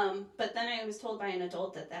 but then I was told by an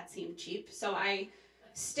adult that seemed cheap, so I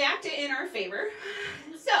stacked it in our favor.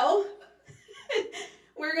 So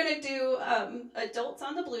we're going to do adults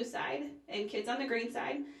on the blue side and kids on the green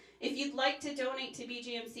side. If you'd like to donate to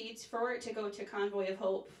BGMC for it to go to Convoy of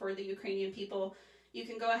Hope for the Ukrainian people, you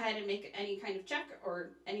can go ahead and make any kind of check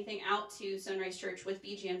or anything out to SonRise Church with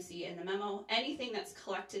BGMC in the memo. Anything that's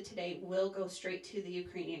collected today will go straight to the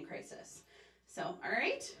Ukrainian crisis. So, all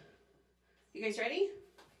right? You guys ready?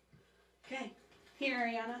 Okay. Here,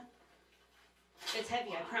 Ariana. It's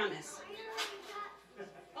heavy, I promise.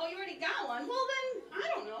 Oh, you already got one? Well, then, I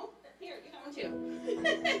don't know. Here, you got one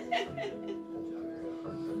too.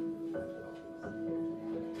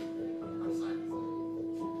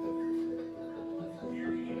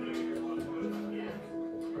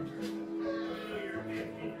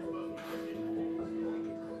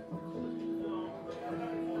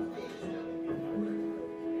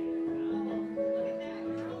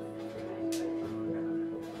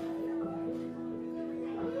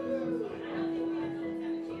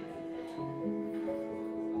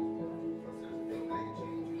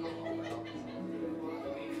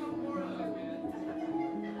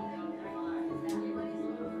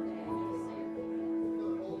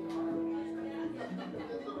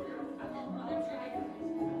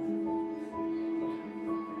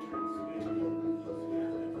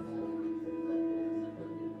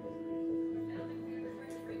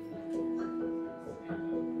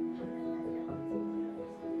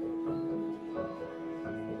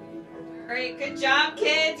 Great, good job,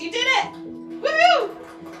 kids. You did it. Woohoo!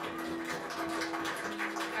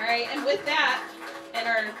 All right, and with that, and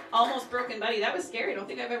our almost broken buddy, that was scary. I don't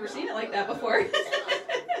think I've ever seen it like that before.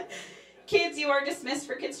 Kids, you are dismissed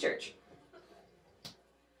for Kids Church.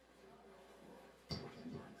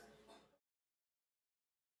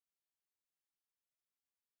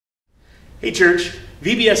 Hey church,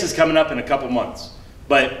 VBS is coming up in a couple months,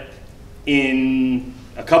 but in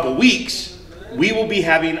a couple weeks, we will be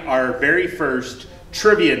having our very first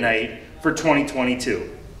trivia night for 2022.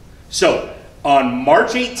 So, on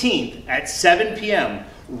March 18th at 7 p.m.,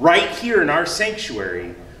 right here in our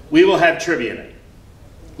sanctuary, we will have trivia night.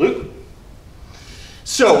 Luke?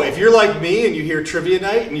 So, if you're like me and you hear trivia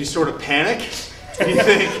night and you sort of panic, and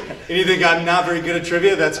you think I'm not very good at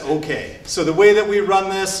trivia, that's okay. So the way that we run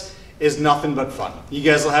this is nothing but fun. You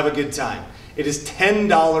guys will have a good time. It is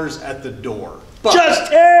 $10 at the door. But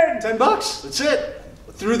just 10! $10, that's it.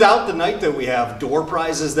 Throughout the night, though, we have door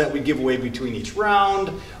prizes that we give away between each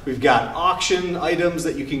round. We've got auction items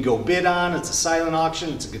that you can go bid on. It's a silent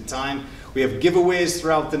auction. It's a good time. We have giveaways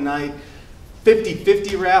throughout the night.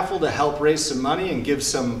 50-50 raffle to help raise some money and give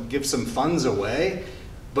some funds away.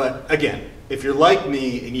 But again, if you're like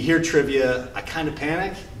me and you hear trivia, I kind of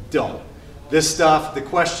panic. Don't. This stuff, the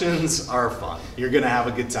questions are fun. You're going to have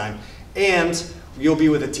a good time. And you'll be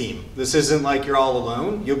with a team. This isn't like you're all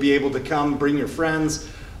alone. You'll be able to come, bring your friends.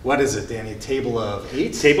 What is it, Danny? Table of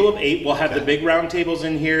 8? Table of 8. We'll have the big round tables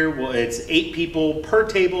in here. Well, it's 8 people per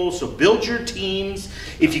table, so build your teams.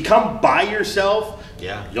 If you come by yourself,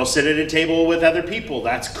 you'll sit at a table with other people.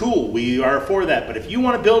 That's cool. We are for that. But if you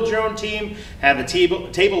want to build your own team, have a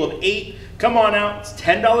table of 8, come on out. It's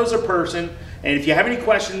 $10 a person. And if you have any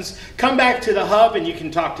questions, come back to the hub and you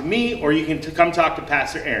can talk to me or you can come talk to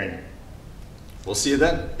Pastor Aaron. We'll see you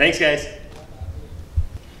then. Thanks, guys.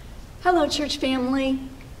 Hello, church family.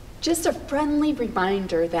 Just a friendly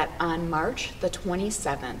reminder that on March the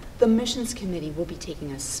 27th, the Missions Committee will be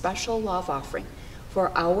taking a special love offering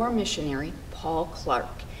for our missionary, Paul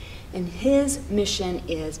Clark. And his mission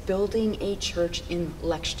is building a church in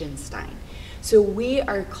Liechtenstein. So we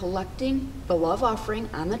are collecting the love offering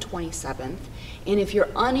on the 27th. And if you're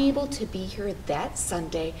unable to be here that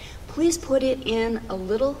Sunday, please put it in a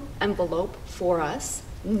little envelope for us,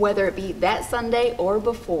 whether it be that Sunday or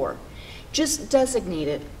before. Just designate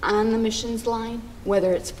it on the missions line,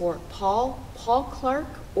 whether it's for Paul Clark,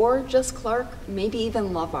 or just Clark, maybe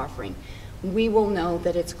even love offering. We will know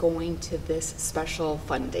that it's going to this special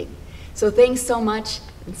funding. So thanks so much,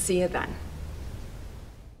 and see you then.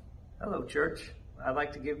 Hello, church. I'd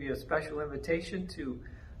like to give you a special invitation to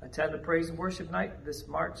attend the Praise and Worship Night this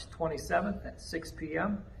March 27th at 6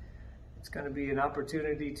 p.m. It's going to be an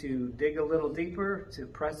opportunity to dig a little deeper, to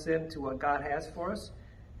press into what God has for us,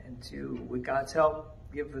 and to, with God's help,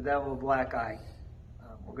 give the devil a black eye.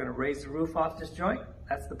 We're going to raise the roof off this joint.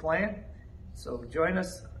 That's the plan. So join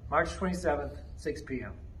us March 27th, 6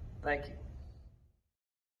 p.m. Thank you.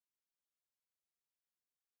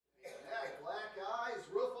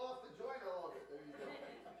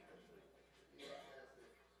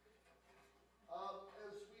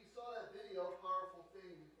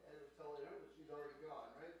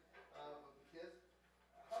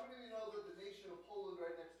 Nation nation of Poland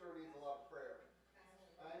right next door needs a lot of prayer.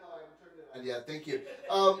 I know, I haven't turned it on yet. Thank you.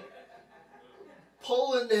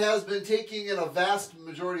 Poland has been taking in a vast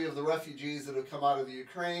majority of the refugees that have come out of the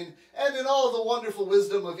Ukraine, and in all the wonderful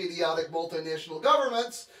wisdom of idiotic multinational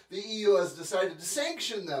governments, the EU has decided to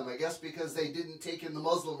sanction them, I guess because they didn't take in the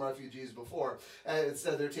Muslim refugees before.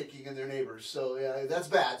 Instead, they're taking in their neighbors. So yeah, that's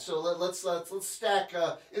bad. So let's stack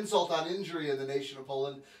insult on injury in the nation of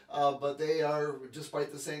Poland, but they are,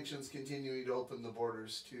 despite the sanctions, continuing to open the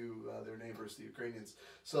borders to their neighbors, the Ukrainians.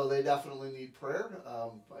 So they definitely need prayer.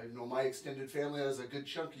 I know my extended family has a good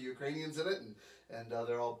chunk of Ukrainians in it, and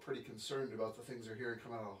they're all pretty concerned about the things they're hearing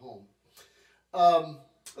come out of home.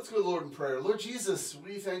 Let's go to the Lord in prayer. Lord Jesus,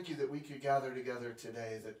 we thank you that we could gather together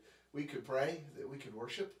today, that we could pray, that we could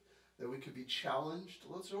worship, that we could be challenged.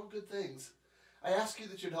 Those are all good things. I ask you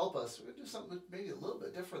that you'd help us. We're going to do something maybe a little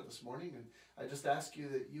bit different this morning, and I just ask you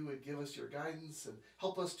that you would give us your guidance and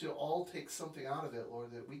help us to all take something out of it,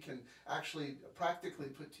 Lord, that we can actually practically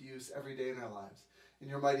put to use every day in our lives. In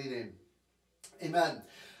your mighty name, amen.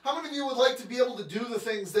 How many of you would like to be able to do the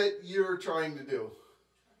things that you're trying to do?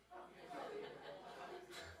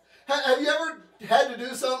 Have you ever had to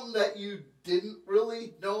do something that you didn't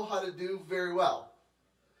really know how to do very well?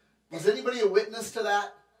 Was anybody a witness to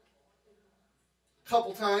that? A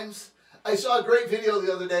couple times. I saw a great video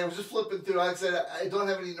the other day. I was just flipping through. Like I said, I don't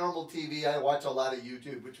have any normal TV. I watch a lot of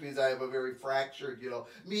YouTube, which means I have a very fractured,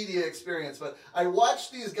 media experience. But I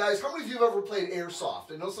watch these guys. How many of you have ever played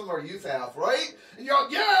airsoft? I know some of our youth have, right? And you're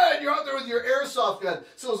out, yeah, and you're out there with your airsoft gun.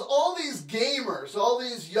 So it's all these gamers, all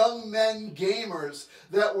these young men gamers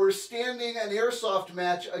that were standing an airsoft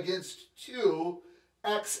match against two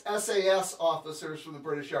ex-SAS officers from the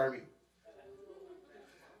British Army.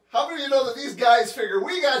 How many of you know that these guys figure,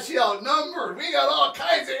 we got you outnumbered, we got all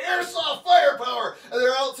kinds of airsoft firepower, and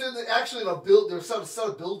they're out in there's some set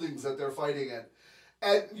of buildings that they're fighting in.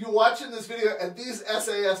 And you're watching this video, and these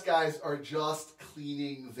SAS guys are just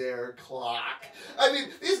cleaning their clock. I mean,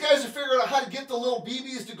 these guys are figuring out how to get the little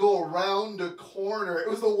BBs to go around a corner. It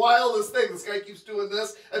was the wildest thing. This guy keeps doing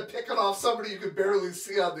this and picking off somebody you could barely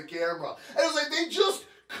see on the camera. And it was like they just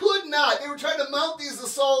could not. They were trying to mount these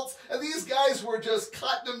assaults, and these guys were just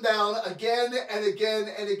cutting them down again and again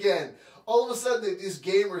and again. All of a sudden, these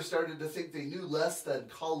gamers started to think they knew less than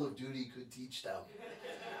Call of Duty could teach them.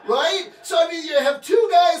 Right? So, I mean, you have two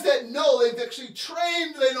guys that know, they've actually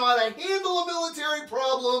trained, they know how to handle a military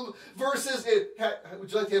problem versus,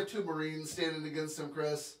 would you like to have two Marines standing against them,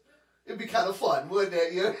 Chris? It'd be kind of fun, wouldn't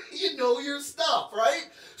it? You know your stuff, right?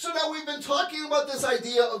 So now we've been talking about this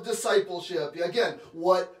idea of discipleship. Again,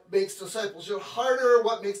 what makes discipleship harder?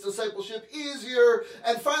 What makes discipleship easier?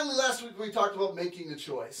 And finally, last week we talked about making a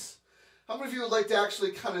choice. How many of you would like to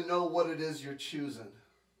actually kind of know what it is you're choosing?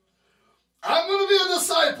 I'm going to be a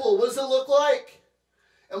disciple. What does it look like?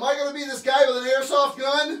 Am I going to be this guy with an airsoft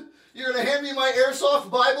gun? You're going to hand me my airsoft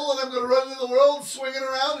Bible and I'm going to run into the world swinging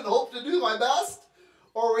around and hope to do my best?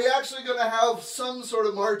 Or are we actually going to have some sort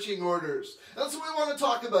of marching orders? That's what we want to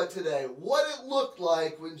talk about today. What it looked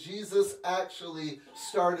like when Jesus actually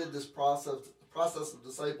started this process of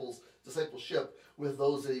discipleship with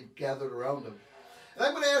those that he gathered around him. And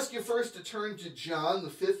I'm going to ask you first to turn to John, the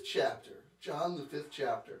 5th chapter. John, the 5th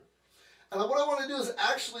chapter. And what I want to do is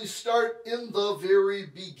actually start in the very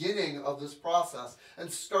beginning of this process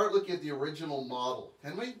and start looking at the original model.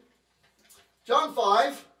 Can we? John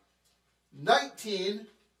 5. 19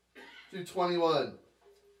 through 21.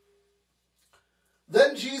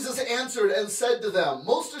 Then Jesus answered and said to them,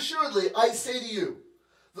 most assuredly, I say to you,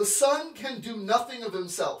 the Son can do nothing of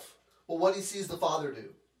himself, but what he sees the Father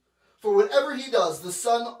do. For whatever he does, the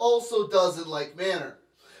Son also does in like manner.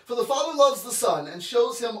 For the Father loves the Son and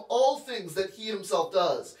shows him all things that he himself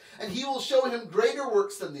does, and he will show him greater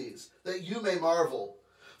works than these, that you may marvel.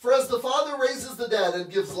 For as the Father raises the dead and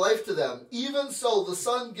gives life to them, even so the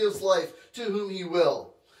Son gives life to whom he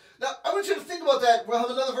will. Now, I want you to think about that. We'll have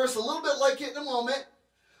another verse a little bit like it in a moment.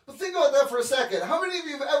 But think about that for a second. How many of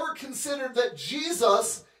you have ever considered that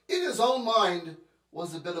Jesus, in his own mind,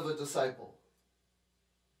 was a bit of a disciple?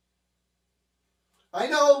 I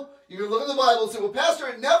know, you can look at the Bible and say, well, Pastor,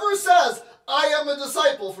 it never says, I am a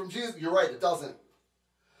disciple from Jesus. You're right, it doesn't.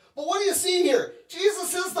 But what do you see here?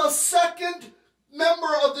 Jesus is the second member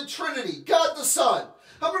of the Trinity, God the Son.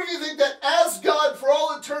 How many of you think that as God for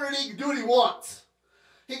all eternity he can do what he wants?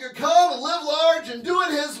 He could come and live large and do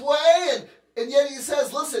it his way, and yet he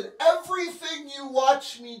says, listen, everything you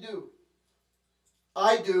watch me do,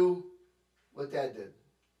 I do what Dad did.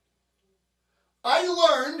 I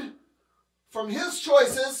learned from his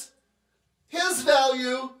choices, his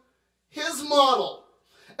value, his model.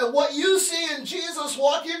 And what you see in Jesus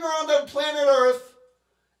walking around on planet Earth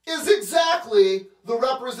is exactly the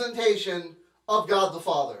representation of God the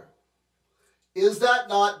Father. Is that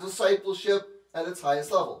not discipleship at its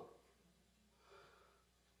highest level?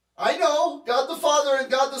 I know God the Father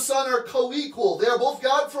and God the Son are co-equal. They are both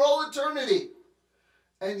God for all eternity.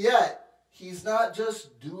 And yet, he's not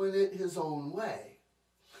just doing it his own way.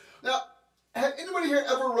 Now, have anybody here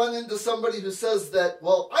ever run into somebody who says that,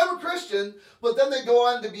 well, I'm a Christian, but then they go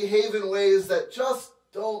on to behave in ways that just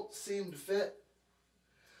don't seem to fit?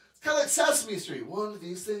 It's kind of like Sesame Street. One of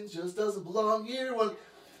these things just doesn't belong here.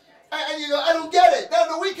 And you go, I don't get it.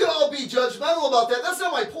 No, we can all be judgmental about that. That's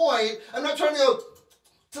not my point. I'm not trying to go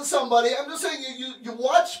to somebody. I'm just saying you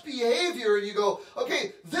watch behavior and you go,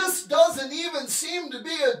 okay, this doesn't even seem to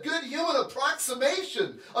be a good human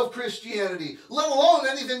approximation of Christianity, let alone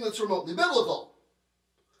anything that's remotely biblical.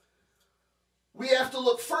 We have to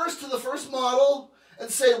look first to the first model and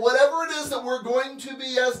say whatever it is that we're going to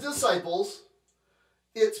be as disciples,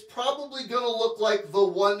 it's probably going to look like the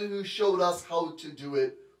one who showed us how to do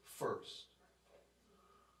it first.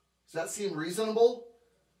 Does that seem reasonable?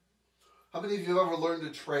 How many of you have ever learned a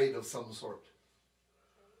trade of some sort?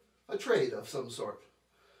 A trade of some sort.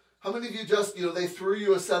 How many of you just, they threw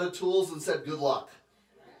you a set of tools and said, good luck?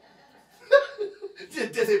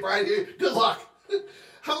 Did they, Brian? Good luck.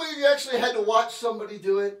 How many of you actually had to watch somebody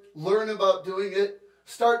do it, learn about doing it,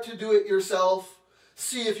 start to do it yourself,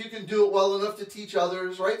 see if you can do it well enough to teach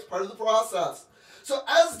others, right? It's part of the process. So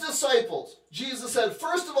as disciples, Jesus said,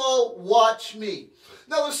 first of all, watch me.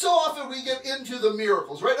 Now, there's so often we get into the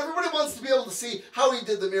miracles, right? Everybody wants to be able to see how he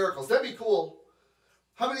did the miracles. That'd be cool.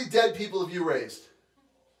 How many dead people have you raised?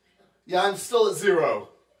 Yeah, I'm still at 0.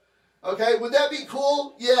 Okay, would that be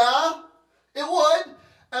cool? Yeah, it would.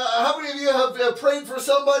 How many of you have prayed for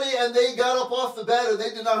somebody and they got up off the bed and they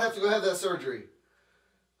did not have to go have that surgery?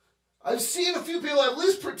 I've seen a few people at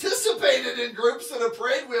least participated in groups that have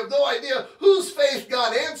prayed. We have no idea whose faith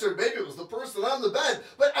got answered. Maybe it was the person on the bed.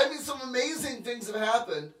 But I mean, some amazing things have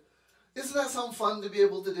happened. Isn't that something fun to be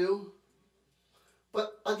able to do?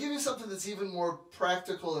 But I'll give you something that's even more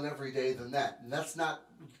practical and everyday than that. And that's not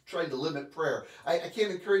trying to limit prayer. I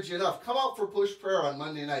can't encourage you enough. Come out for push prayer on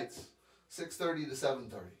Monday nights, 6:30 to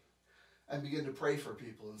 7:30. And begin to pray for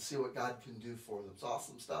people and see what God can do for them. It's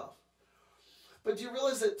awesome stuff. But do you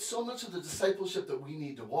realize that so much of the discipleship that we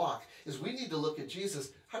need to walk is we need to look at Jesus?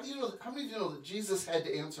 How many of you know that Jesus had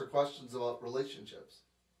to answer questions about relationships,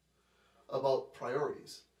 about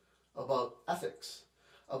priorities, about ethics,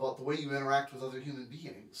 about the way you interact with other human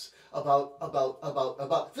beings,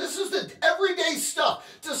 about this is the everyday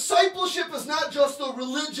stuff. Discipleship is not just the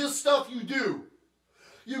religious stuff you do.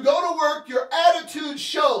 You go to work, your attitude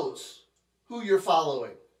shows who you're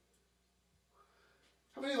following.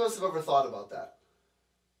 How many of us have ever thought about that?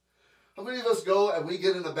 How many of us go and we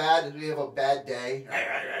get in we have a bad day,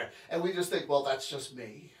 and we just think, well, that's just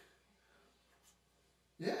me.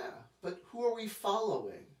 Yeah, but who are we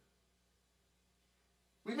following?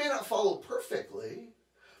 We may not follow perfectly,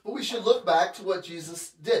 but we should look back to what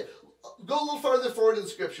Jesus did. Go a little farther forward in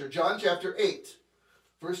Scripture. John chapter 8,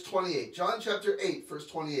 verse 28. John chapter 8, verse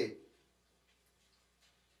 28.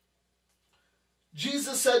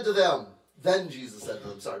 Jesus said to them,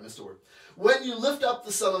 sorry, missed a word. When you lift up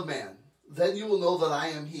the Son of Man, then you will know that I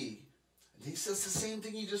am he. And he says the same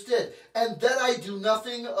thing he just did. And that I do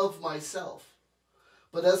nothing of myself.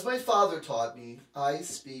 But as my Father taught me, I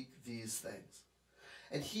speak these things.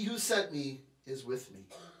 And he who sent me is with me.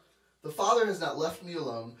 The Father has not left me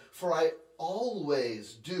alone, for I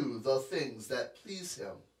always do the things that please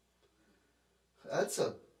him. That's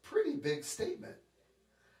a pretty big statement.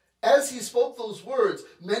 As he spoke those words,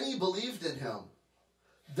 many believed in him.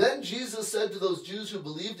 Then Jesus said to those Jews who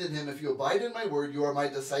believed in him, if you abide in my word, you are my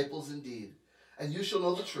disciples indeed. And you shall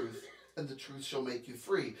know the truth, and the truth shall make you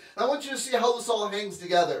free. And I want you to see how this all hangs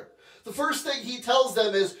together. The first thing he tells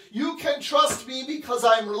them is, you can trust me because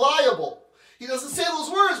I'm reliable. He doesn't say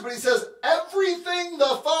those words, but he says, everything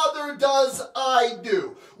the Father does, I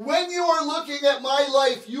do. When you are looking at my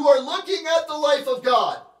life, you are looking at the life of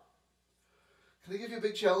God. Can I give you a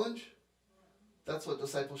big challenge? That's what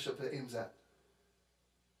discipleship aims at.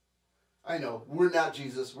 I know, we're not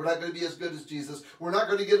Jesus. We're not going to be as good as Jesus. We're not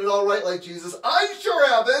going to get it all right like Jesus. I sure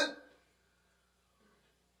haven't.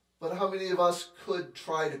 But how many of us could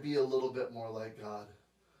try to be a little bit more like God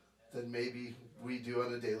than maybe we do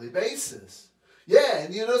on a daily basis? Yeah,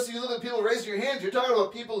 and you notice you look at people raising your hands, you're talking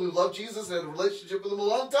about people who love Jesus and had a relationship with him a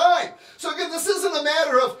long time. So again, this isn't a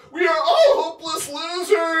matter of we are all hopeless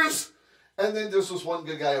losers and then there's this one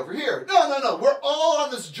good guy over here. No. We're all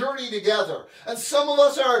on this journey together. And some of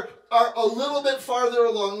us are a little bit farther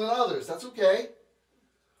along than others. That's okay.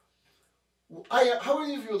 How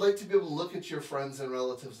many of you would like to be able to look at your friends and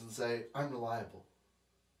relatives and say, I'm reliable?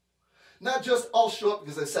 Not just, I'll show up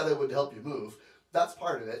because I said I would help you move. That's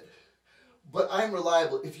part of it. But I'm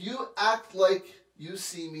reliable. If you act like you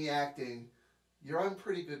see me acting, you're on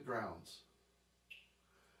pretty good grounds.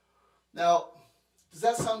 Now, does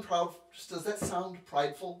that sound proud? Does that sound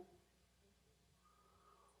prideful?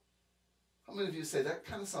 How many of you say that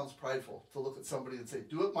kind of sounds prideful, to look at somebody and say,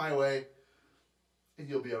 do it my way and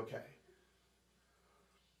you'll be okay?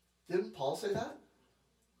 Didn't Paul say that?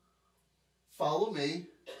 Follow me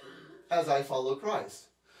as I follow Christ.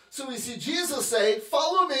 So we see Jesus say,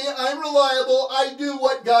 follow me, I'm reliable, I do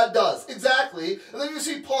what God does. Exactly. And then you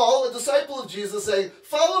see Paul, a disciple of Jesus, saying,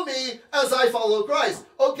 follow me as I follow Christ.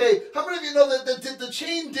 Okay, how many of you know that the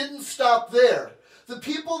chain didn't stop there? The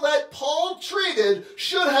people that Paul treated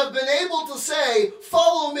should have been able to say,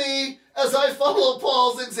 follow me as I follow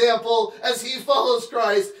Paul's example, as he follows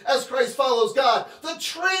Christ, as Christ follows God. The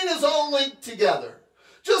train is all linked together.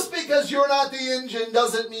 Just because you're not the engine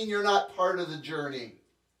doesn't mean you're not part of the journey.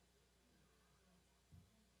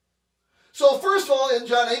 So first of all, in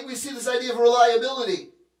John 8, we see this idea of reliability.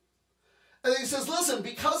 And he says, listen,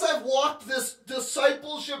 because I've walked this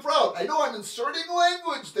discipleship route, I know I'm inserting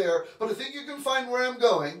language there, but I think you can find where I'm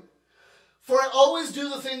going. For I always do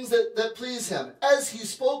the things that please him. As he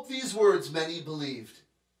spoke these words, many believed.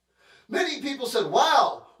 Many people said,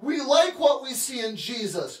 wow, we like what we see in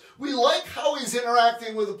Jesus. We like how he's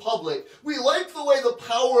interacting with the public. We like the way the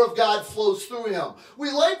power of God flows through him.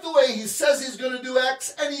 We like the way he says he's going to do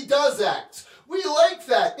X and he does X. We like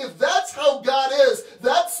that. If that's how God is,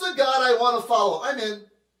 that's the God I want to follow. I'm in.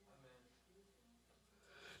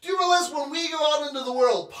 Do you realize when we go out into the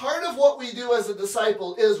world, part of what we do as a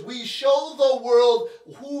disciple is we show the world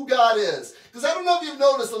who God is? Because I don't know if you've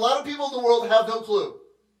noticed, a lot of people in the world have no clue.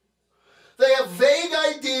 They have vague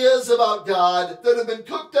ideas about God that have been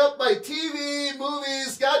cooked up by TV,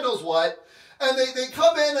 movies, God knows what. And they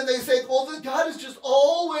come in and they think, well, then God is just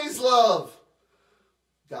always love.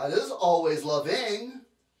 God is always loving.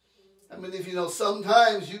 I mean, if you know,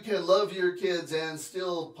 sometimes you can love your kids and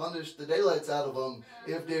still punish the daylights out of them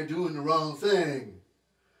if they're doing the wrong thing.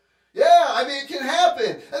 Yeah, I mean, it can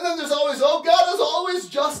happen. And then there's always, oh, God is always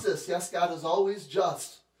justice. Yes, God is always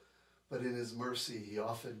just. But in his mercy, he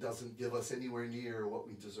often doesn't give us anywhere near what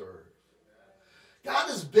we deserve. God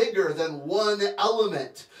is bigger than one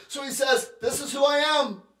element. So he says, this is who I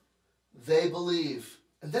am. They believe.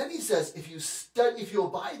 And then he says, if you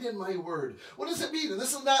abide in my word. What does it mean? And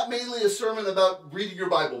this is not mainly a sermon about reading your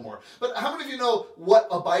Bible more. But how many of you know what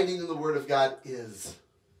abiding in the word of God is?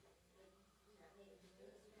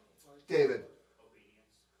 David.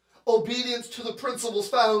 Obedience to the principles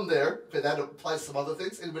found there. Okay, that applies to some other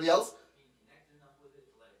things. Anybody else?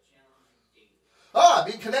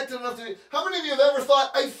 Being connected enough to... How many of you have ever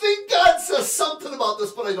thought, I think God says something about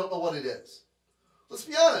this, but I don't know what it is? Let's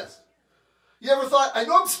be honest. You ever thought, I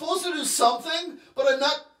know I'm supposed to do something, but I'm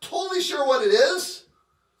not totally sure what it is?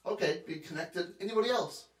 Okay, being connected. Anybody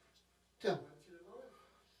else? Tim?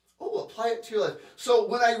 Oh, apply it to your life. So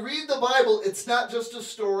when I read the Bible, it's not just a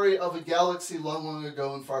story of a galaxy long, long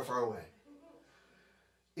ago and far, far away.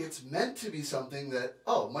 It's meant to be something that,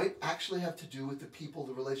 might actually have to do with the people,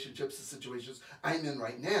 the relationships, the situations I'm in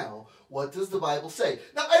right now. What does the Bible say?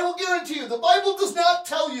 Now, I will guarantee you, the Bible does not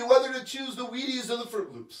tell you whether to choose the Wheaties or the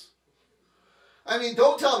Fruit Loops. I mean,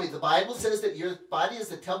 don't tell me. The Bible says that your body is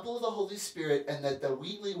the temple of the Holy Spirit and that the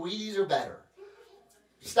Wheaties are better.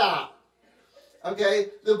 Stop. Okay?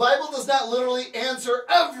 The Bible does not literally answer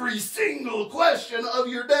every single question of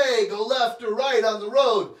your day. Go left or right on the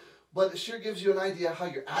road. But it sure gives you an idea how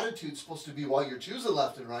your attitude's supposed to be while you're choosing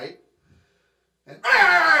left and right. And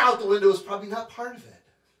out the window is probably not part of it.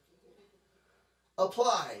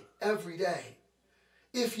 Apply every day.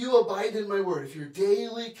 If you abide in my word, if you're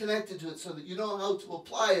daily connected to it so that you know how to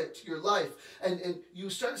apply it to your life, and you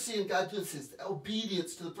start seeing God do this,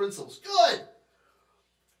 obedience to the principles. Good!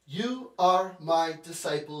 You are my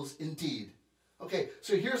disciples indeed. Okay,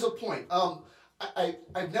 so here's a point. I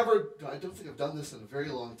don't think I've done this in a very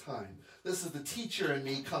long time. This is the teacher in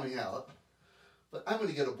me coming out. But I'm going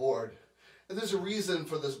to get a board. And there's a reason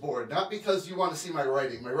for this board. Not because you want to see my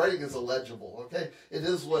writing. My writing is illegible, okay? It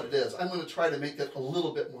is what it is. I'm going to try to make it a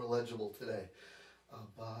little bit more legible today.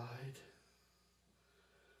 Abide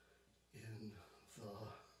in the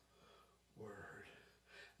word.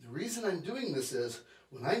 The reason I'm doing this is,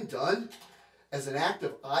 when I'm done, as an act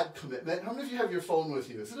of odd commitment, how many of you have your phone with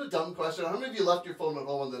you? Is it a dumb question? How many of you left your phone at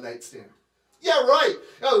home on the nightstand? Yeah, right.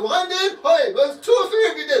 One did? Hey, 2 or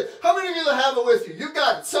 3 of you did. How many of you have it with you? You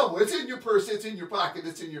got it somewhere. It's in your purse, it's in your pocket,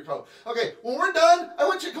 it's in your coat. Okay, when we're done, I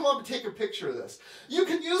want you to come up and take a picture of this. You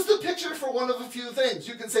can use the picture for one of a few things.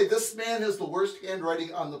 You can say, this man has the worst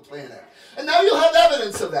handwriting on the planet. And now you'll have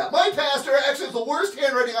evidence of that. My pastor actually has the worst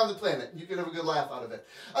handwriting on the planet. You can have a good laugh out of it.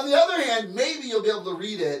 On the other hand, maybe you'll be able to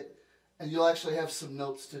read it and you'll actually have some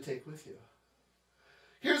notes to take with you.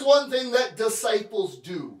 Here's one thing that disciples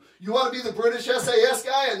do. You want to be the British SAS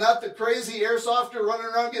guy and not the crazy airsofter running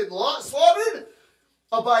around getting slaughtered?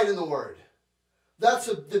 Abide in the Word. That's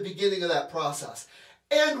the beginning of that process.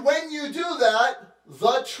 And when you do that,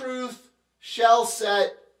 the truth shall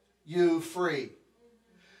set you free.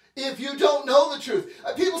 If you don't know the truth,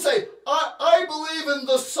 people say, I believe in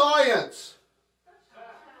the science.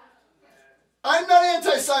 I'm not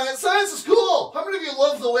anti-science. Science is cool. How many of you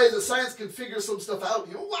love the way that science can figure some stuff out?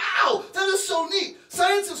 You go, wow, that is so neat.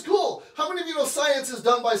 Science is cool. How many of you know science is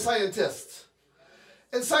done by scientists?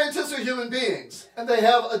 And scientists are human beings. And they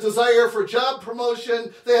have a desire for job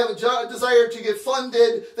promotion. They have a desire to get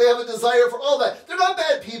funded. They have a desire for all that. They're not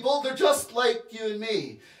bad people. They're just like you and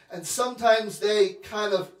me. And sometimes they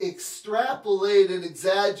kind of extrapolate and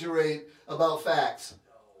exaggerate about facts.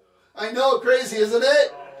 I know, crazy, isn't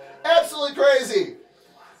it? Absolutely crazy.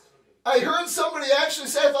 I heard somebody actually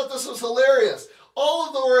say, I thought this was hilarious. All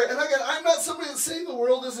of the world, and again, I'm not somebody that's saying the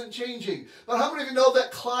world isn't changing, but how many of you know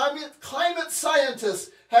that climate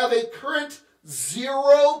scientists have a current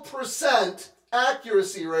 0%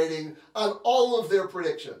 accuracy rating on all of their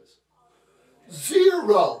predictions?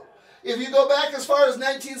 0. If you go back as far as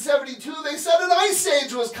 1972, they said an ice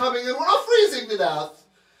age was coming and we're all freezing to death.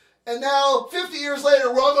 And now, 50 years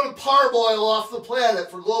later, we're all going to parboil off the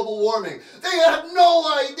planet for global warming. They have no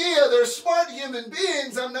idea. They're smart human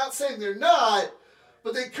beings. I'm not saying they're not.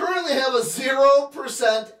 But they currently have a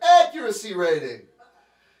 0% accuracy rating.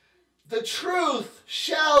 The truth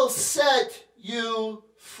shall set you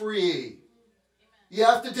free. You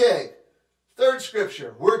have to dig. Third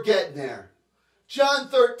scripture. We're getting there. John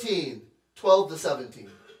 13, 12 to 17.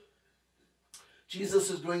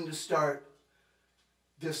 Jesus is going to start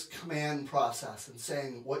this command process and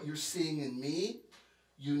saying, what you're seeing in me,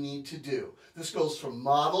 you need to do. This goes from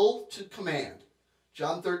model to command.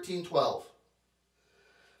 John 13, 12.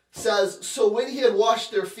 Says, so when he had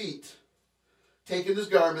washed their feet, taken his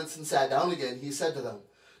garments and sat down again, he said to them,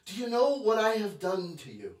 do you know what I have done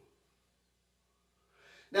to you?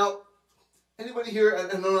 Now, anybody here,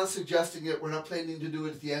 and I'm not suggesting it, we're not planning to do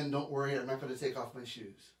it at the end, don't worry, I'm not going to take off my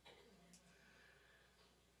shoes.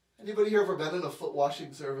 Anybody here ever been in a foot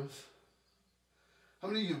washing service? How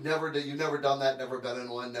many of you you've never done that, never been in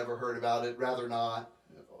one, never heard about it, rather not?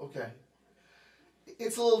 Okay.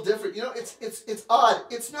 It's a little different. You know, it's odd.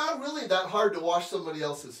 It's not really that hard to wash somebody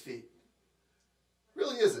else's feet. It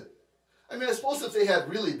really isn't. I mean, I suppose if they had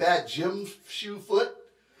really bad gym shoe foot,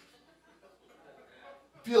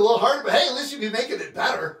 it'd be a little harder, but hey, at least you'd be making it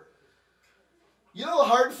better. You know the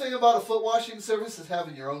hard thing about a foot washing service is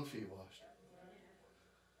having your own feet washed.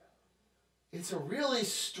 It's a really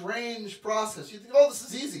strange process. You think, oh, this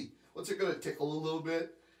is easy. What's it going to tickle a little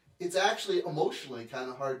bit? It's actually emotionally kind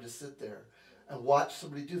of hard to sit there and watch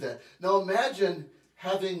somebody do that. Now imagine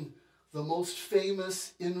having the most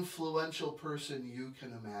famous, influential person you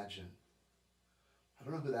can imagine. I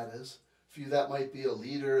don't know who that is. For you, that might be a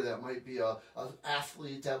leader, that might be an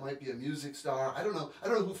athlete, that might be a music star. I don't know. I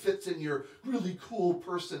don't know who fits in your really cool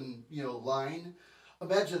person, line.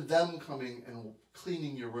 Imagine them coming and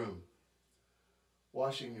cleaning your room,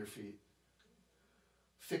 washing your feet,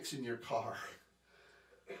 fixing your car.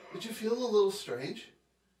 Would you feel a little strange?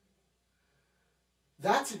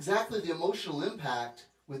 That's exactly the emotional impact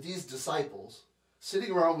with these disciples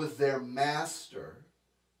sitting around with their master,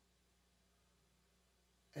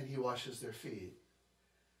 and he washes their feet.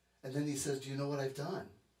 And then he says, do you know what I've done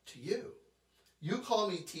to you? You call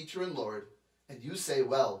me teacher and Lord, and you say,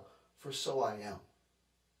 well, for so I am.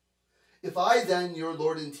 If I then, your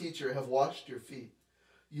Lord and teacher, have washed your feet,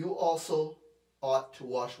 you also ought to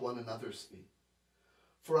wash one another's feet.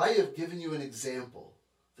 For I have given you an example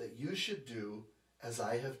that you should do as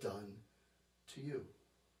I have done to you.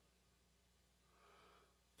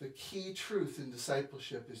 The key truth in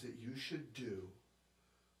discipleship is that you should do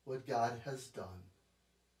what God has done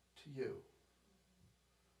to you.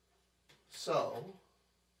 So,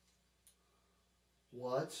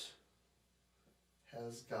 what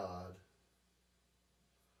has God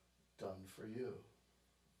done for you?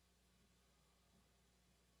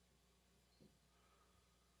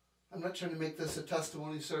 I'm not trying to make this a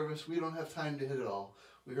testimony service. We don't have time to hit it all.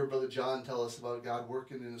 We heard Brother John tell us about God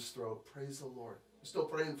working in his throat. Praise the Lord. We're still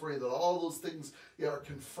praying for you that all those things are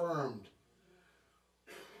confirmed.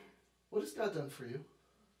 What has God done for you?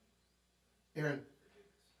 Aaron,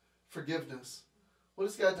 forgiveness. What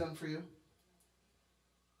has God done for you?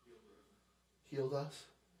 Healed us.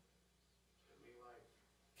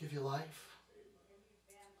 Give you life.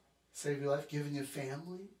 Save your life. Given you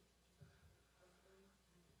family.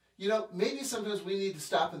 You know, maybe sometimes we need to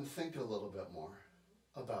stop and think a little bit more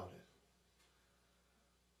about it.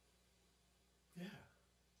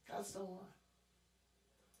 Yeah, God's done a lot.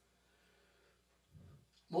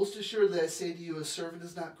 Most assuredly I say to you, a servant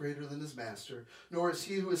is not greater than his master, nor is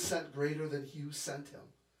he who is sent greater than he who sent him.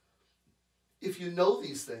 If you know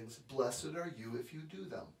these things, blessed are you if you do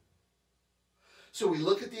them. So we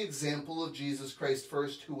look at the example of Jesus Christ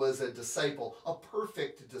first, who was a disciple, a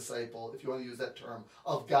perfect disciple, if you want to use that term,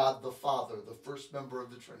 of God the Father, the first member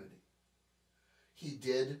of the Trinity. He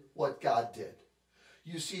did what God did.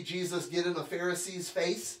 You see Jesus get in a Pharisee's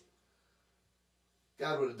face?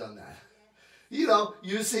 God would have done that. You know,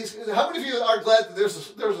 you see, how many of you are glad that there's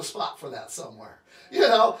a spot for that somewhere? You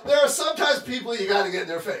know, there are sometimes people you got to get in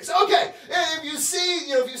their face. Okay, and if you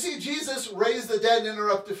see Jesus raise the dead and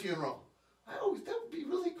interrupt a funeral, that would be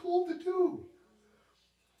really cool to do.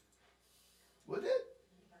 Would it?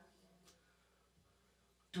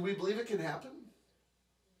 Do we believe it can happen?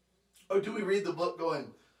 Or do we read the book going,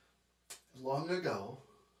 long ago,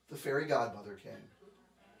 the fairy godmother came.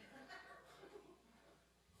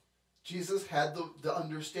 Jesus had the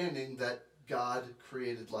understanding that God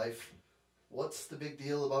created life. What's the big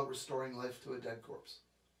deal about restoring life to a dead corpse?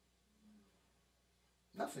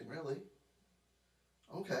 Nothing really.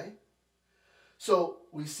 Okay. So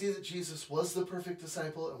we see that Jesus was the perfect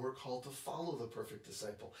disciple, and we're called to follow the perfect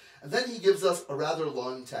disciple. And then he gives us a rather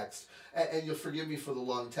long text. And you'll forgive me for the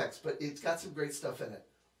long text, but it's got some great stuff in it.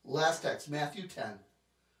 Last text, Matthew 10,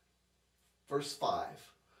 verse 5.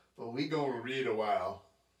 But we going to read a while.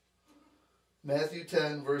 Matthew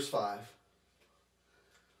 10, verse 5.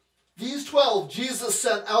 These 12 Jesus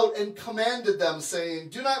sent out and commanded them, saying,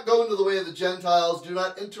 do not go into the way of the Gentiles, do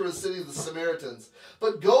not enter a city of the Samaritans,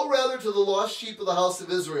 but go rather to the lost sheep of the house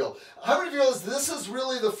of Israel. How many of you realize this is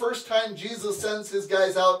really the first time Jesus sends his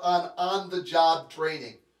guys out on the job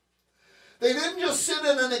training? They didn't just sit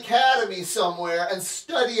in an academy somewhere and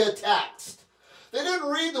study a text. They didn't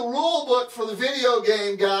read the rule book for the video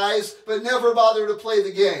game, guys, but never bother to play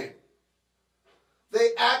the game.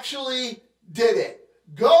 They actually did it.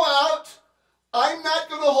 Go out. I'm not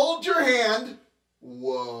going to hold your hand.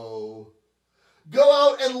 Whoa. Go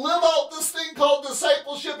out and live out this thing called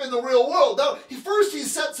discipleship in the real world. Now, first he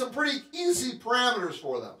set some pretty easy parameters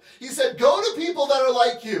for them. He said, go to people that are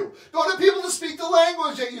like you. Go to people that speak the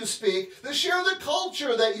language that you speak, that share the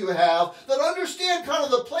culture that you have, that understand kind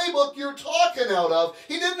of the playbook you're talking out of.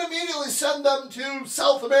 He didn't immediately send them to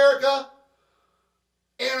South America,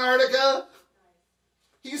 Antarctica.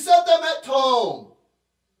 He sent them at home.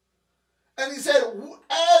 And he said,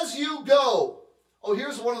 as you go. Oh,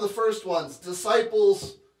 here's one of the first ones.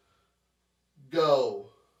 Disciples, go.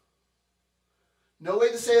 No way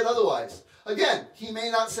to say it otherwise. Again, he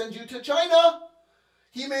may not send you to China.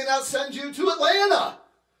 He may not send you to Atlanta.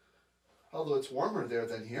 Although it's warmer there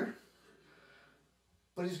than here.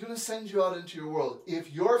 But he's going to send you out into your world.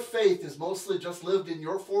 If your faith is mostly just lived in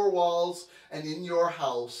your four walls and in your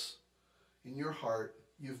house, in your heart,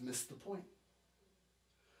 you've missed the point.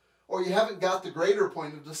 Or you haven't got the greater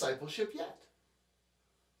point of discipleship yet.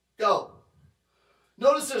 Go.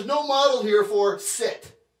 Notice there's no model here for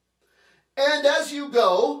sit. And as you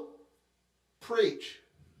go, preach.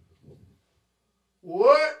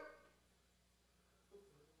 What?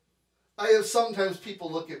 I have sometimes people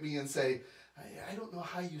look at me and say, I don't know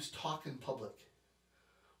how you talk in public.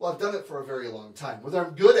 Well, I've done it for a very long time. Whether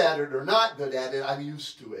I'm good at it or not good at it, I'm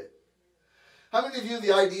used to it. How many of you,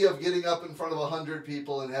 the idea of getting up in front of 100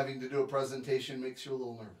 people and having to do a presentation makes you a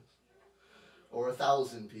little nervous? Or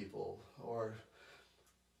 1,000 people? Or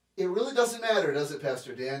it really doesn't matter, does it,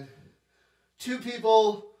 Pastor Dan? 2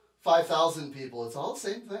 people, 5,000 people. It's all the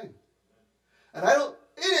same thing. And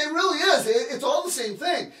it really is. It's all the same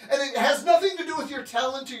thing. And it has nothing to do with your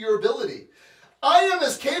talent or your ability. I am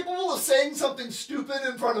as capable of saying something stupid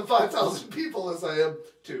in front of 5,000 people as I am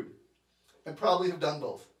 2. And probably have done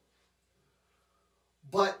both.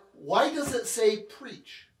 But why does it say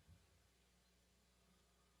preach?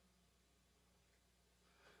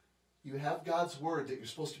 You have God's word that you're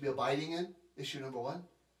supposed to be abiding in, issue number 1.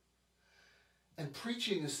 And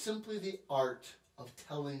preaching is simply the art of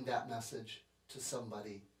telling that message to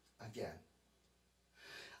somebody again.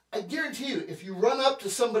 I guarantee you, if you run up to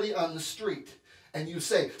somebody on the street and you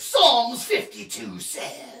say, Psalms 52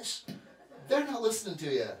 says, they're not listening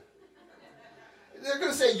to you. They're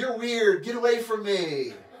going to say, you're weird, get away from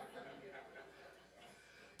me.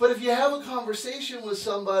 But if you have a conversation with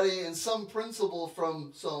somebody and some principle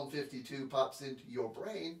from Psalm 52 pops into your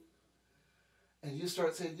brain, and you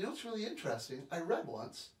start saying, you know, it's really interesting, I read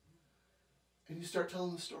once, and you start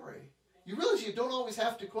telling the story. You realize you don't always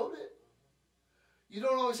have to quote it. You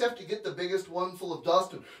don't always have to get the biggest one full of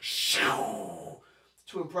dust and shoo,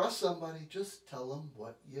 to impress somebody. Just tell them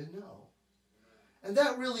what you know. And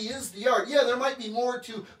that really is the art. Yeah, there might be more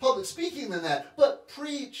to public speaking than that, but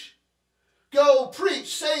preach. Go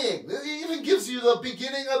preach, saying. It even gives you the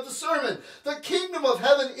beginning of the sermon. The kingdom of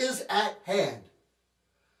heaven is at hand.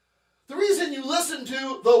 The reason you listen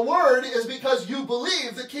to the word is because you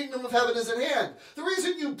believe the kingdom of heaven is at hand. The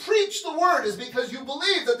reason you preach the word is because you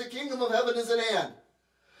believe that the kingdom of heaven is at hand.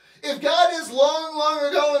 If God is long,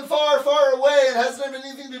 long ago and far, far away and hasn't had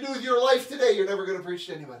anything to do with your life today, you're never going to preach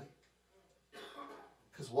to anybody.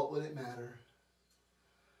 Because what would it matter?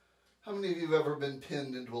 How many of you have ever been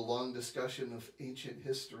pinned into a long discussion of ancient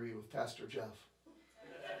history with Pastor Jeff?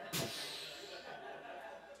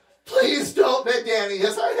 Please don't, Danny.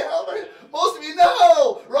 Yes, I have. Most of you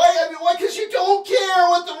know, right? I mean, why? Because you don't care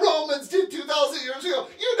what the Romans did 2,000 years ago.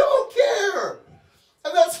 You don't care.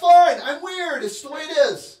 And that's fine. I'm weird. It's the way it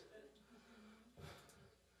is.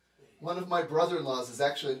 One of my brother-in-laws is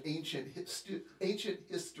actually an ancient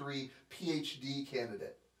history PhD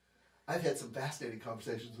candidate. I've had some fascinating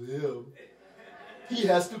conversations with him. He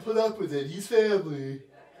has to put up with it. He's family.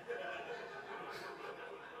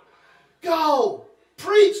 Go!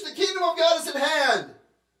 Preach! The kingdom of God is at hand.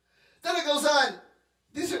 Then it goes on.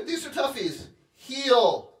 These are toughies.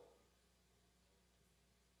 Heal.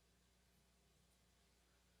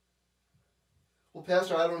 Well,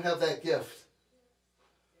 Pastor, I don't have that gift.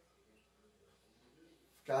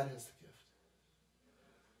 God has the gift.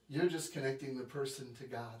 You're just connecting the person to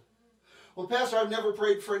God. Well, Pastor, I've never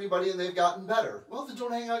prayed for anybody and they've gotten better. Well, then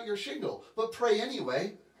don't hang out your shingle, but pray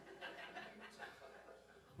anyway.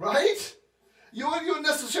 Right? You wouldn't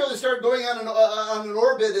necessarily start going on an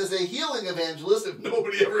orbit as a healing evangelist if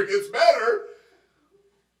nobody ever gets better.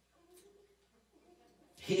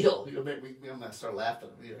 Heal. I'm going to start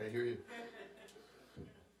laughing. I hear you.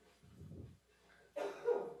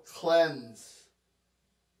 Cleanse.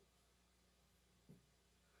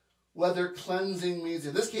 Whether cleansing means,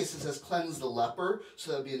 in this case it says cleanse the leper,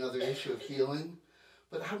 so that would be another issue of healing.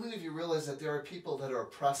 But how many of you realize that there are people that are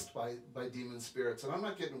oppressed by demon spirits? And I'm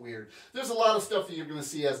not getting weird. There's a lot of stuff that you're going to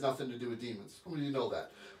see has nothing to do with demons. How many of you know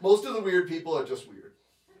that? Most of the weird people are just weird.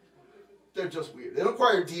 They're just weird. They don't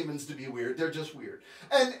require demons to be weird. They're just weird.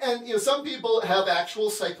 And you know, some people have actual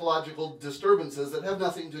psychological disturbances that have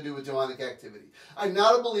nothing to do with demonic activity. I'm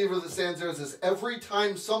not a believer that stands there and says, every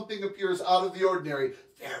time something appears out of the ordinary,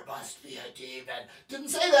 there must be a demon. Didn't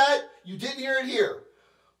say that. You didn't hear it here.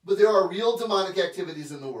 But there are real demonic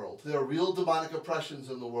activities in the world. There are real demonic oppressions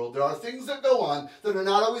in the world. There are things that go on that are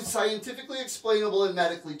not always scientifically explainable and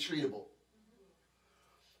medically treatable.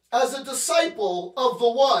 As a disciple of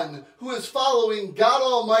the one who is following God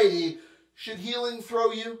Almighty, should healing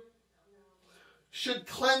throw you? Should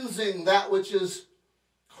cleansing that which is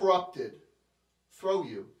corrupted throw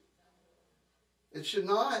you? It should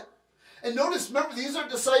not. And notice, remember, these are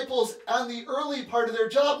disciples on the early part of their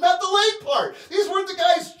job, not the late part. These weren't the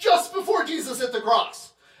guys just before Jesus hit the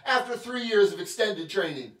cross, after 3 years of extended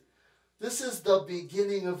training. This is the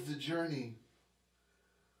beginning of the journey.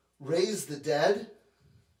 Raise the dead.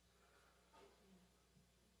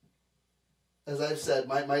 As I've said,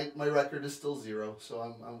 my record is still 0,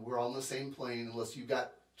 so we're on the same plane unless you've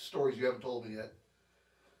got stories you haven't told me yet.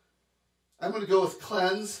 I'm going to go with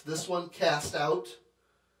cleanse. This one, cast out.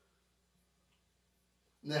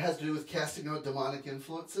 And that has to do with casting out demonic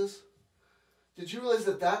influences. Did you realize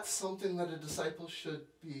that that's something that a disciple should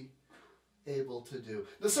be able to do?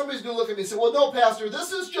 Now somebody's going to look at me and say, well, no, Pastor,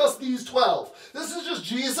 this is just these 12. This is just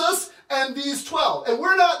Jesus and these 12. And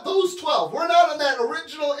we're not those 12. We're not in that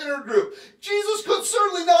original inner group. Jesus could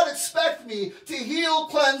certainly not expect me to heal,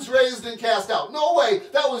 cleanse, raise, and cast out. No way.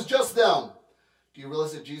 That was just them. Do you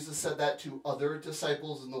realize that Jesus said that to other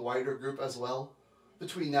disciples in the wider group as well,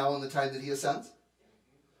 between now and the time that he ascends?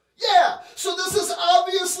 Yeah, so this is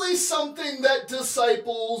obviously something that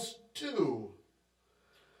disciples do.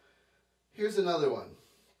 Here's another one.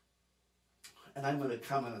 And I'm going to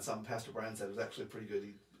comment on something Pastor Brian said. It was actually pretty good.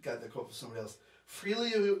 He got that quote from somebody else. Freely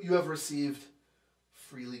you have received,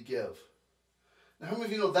 freely give. Now, how many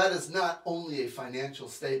of you know that is not only a financial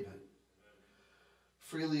statement?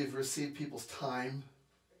 Freely you've received people's time,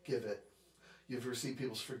 give it. You've received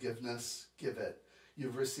people's forgiveness, give it.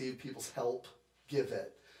 You've received people's help, give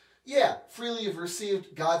it. Yeah, freely you've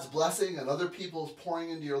received God's blessing and other people's pouring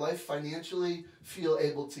into your life financially, feel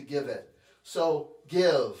able to give it. So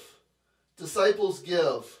give. Disciples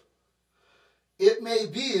give. It may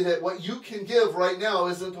be that what you can give right now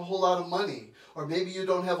isn't a whole lot of money, or maybe you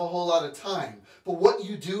don't have a whole lot of time. But what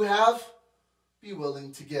you do have, be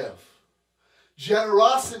willing to give.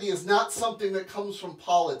 Generosity is not something that comes from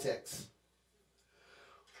politics.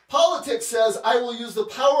 Politics says, I will use the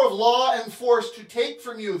power of law and force to take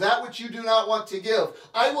from you that which you do not want to give.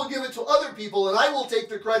 I will give it to other people, and I will take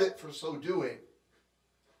the credit for so doing.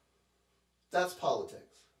 That's politics.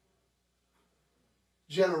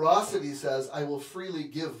 Generosity says, I will freely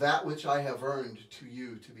give that which I have earned to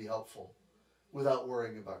you to be helpful, without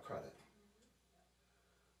worrying about credit.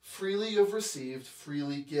 Freely you have received,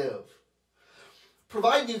 freely give.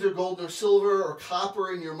 Provide neither gold nor silver or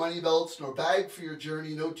copper in your money belts, nor bag for your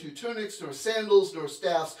journey, no 2 tunics, nor sandals, nor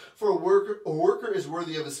staffs, for a worker is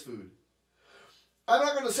worthy of his food. I'm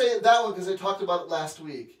not going to say that one because I talked about it last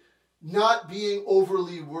week. Not being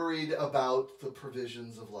overly worried about the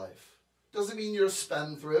provisions of life. Doesn't mean you're a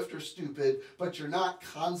spendthrift or stupid, but you're not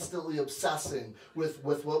constantly obsessing with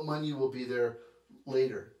what money will be there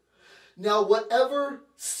later. Now, whatever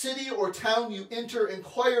city or town you enter,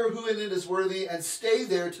 inquire who in it is worthy, and stay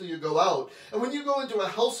there till you go out. And when you go into a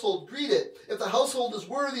household, greet it. If the household is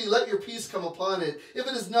worthy, let your peace come upon it. If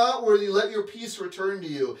it is not worthy, let your peace return to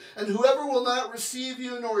you. And whoever will not receive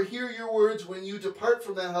you nor hear your words when you depart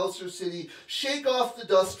from that house or city, shake off the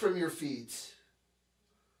dust from your feet.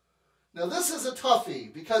 Now this is a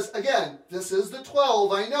toughie, because again, this is the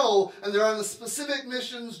 12, I know, and they're on a specific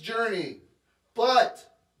missions journey. But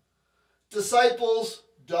disciples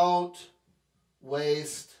don't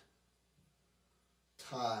waste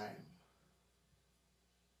time.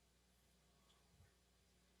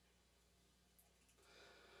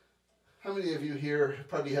 How many of you here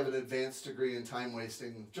probably have an advanced degree in time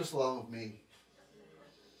wasting, just along with me?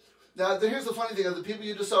 Now, here's the funny thing. Of the people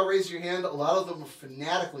you just saw raise your hand, a lot of them are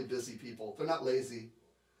fanatically busy people. They're not lazy.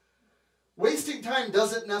 Wasting time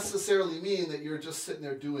doesn't necessarily mean that you're just sitting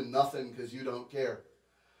there doing nothing because you don't care.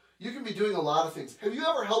 You can be doing a lot of things. Have you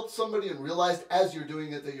ever helped somebody and realized as you're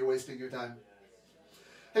doing it that you're wasting your time?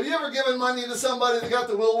 Have you ever given money to somebody that got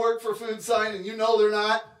the will work for food sign and you know they're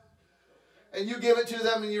not? And you give it to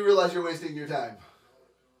them and you realize you're wasting your time?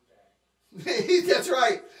 That's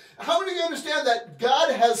right. How many of you understand that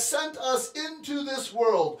God has sent us into this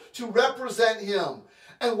world to represent Him?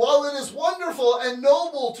 And while it is wonderful and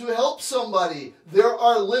noble to help somebody, there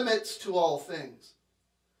are limits to all things.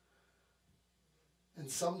 And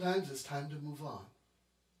sometimes it's time to move on.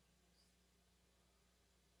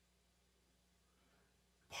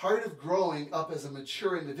 Part of growing up as a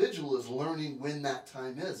mature individual is learning when that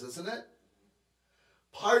time is, isn't it?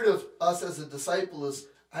 Part of us as a disciple is,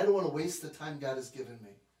 I don't want to waste the time God has given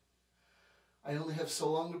me. I only have so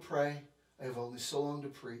long to pray. I have only so long to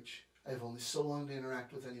preach. I have only so long to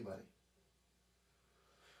interact with anybody.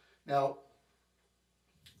 Now,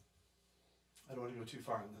 I don't want to go too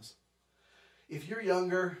far on this. If you're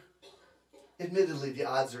younger, admittedly, the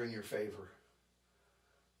odds are in your favor.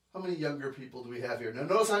 How many younger people do we have here? Now,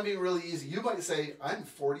 notice I'm being really easy. You might say, I'm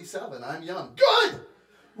 47. I'm young. Good!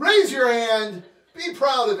 Raise your hand. Be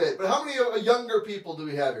proud of it. But how many younger people do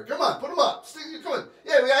we have here? Come on, put them up. Come on.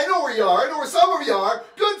 Yeah, I know where you are. I know where some of you are.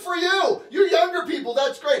 Good for you. You're younger people.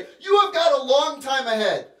 That's great. You have got a long time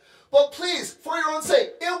ahead. But please, for your own sake,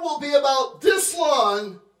 it will be about this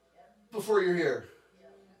long before you're here.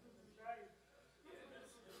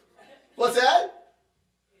 What's that?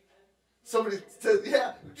 Somebody says,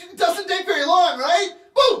 yeah. It doesn't take very long, right?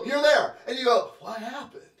 Boom, you're there. And you go, what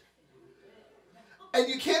happened? And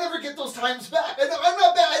you can't ever get those times back. And I'm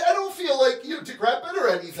not bad. I don't feel like decrepit or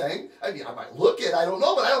anything. I mean, I might look it. I don't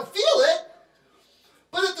know, but I don't feel it.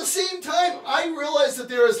 But at the same time, I realize that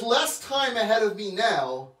there is less time ahead of me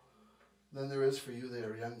now than there is for you that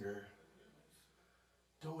are younger.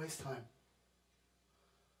 Don't waste time.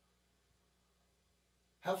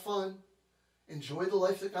 Have fun. Enjoy the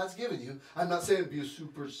life that God's given you. I'm not saying be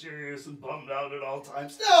super serious and bummed out at all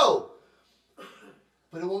times. No!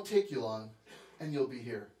 But it won't take you long. And you'll be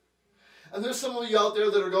here. And there's some of you out there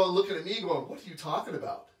that are looking at me going, what are you talking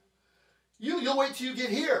about? You'll wait till you get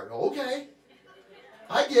here. Okay.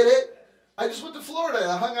 I get it. I just went to Florida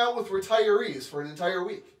and I hung out with retirees for an entire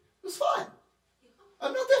week. It was fun.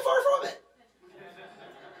 I'm not that far from it.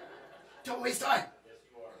 Don't waste time.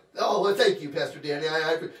 Oh, well, thank you, Pastor Danny.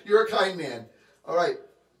 You're a kind man. All right.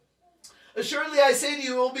 Assuredly, I say to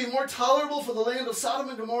you, it will be more tolerable for the land of Sodom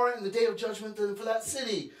and Gomorrah in the day of judgment than for that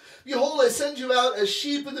city. Behold, I send you out as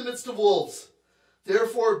sheep in the midst of wolves.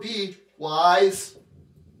 Therefore, be wise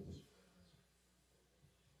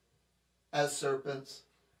as serpents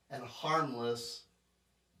and harmless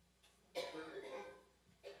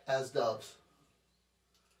as doves.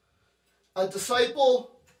 A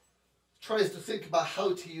disciple tries to think about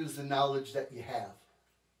how to use the knowledge that you have.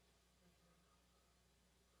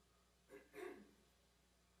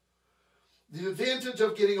 The advantage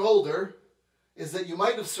of getting older is that you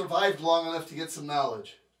might have survived long enough to get some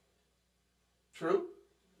knowledge. True?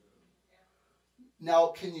 Now,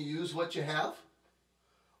 can you use what you have?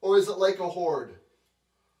 Or is it like a hoard?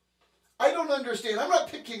 I don't understand. I'm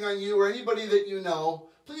not picking on you or anybody that you know.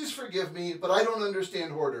 Please forgive me, but I don't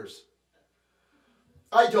understand hoarders.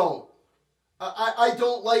 I don't. I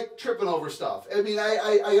don't like tripping over stuff. I mean,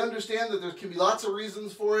 I understand that there can be lots of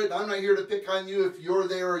reasons for it. I'm not here to pick on you if you're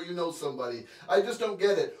there or you know somebody. I just don't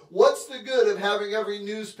get it. What's the good of having every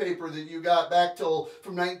newspaper that you got back till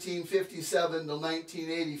from 1957 to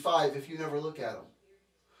 1985 if you never look at them?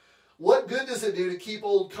 What good does it do to keep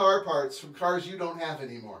old car parts from cars you don't have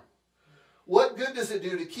anymore? What good does it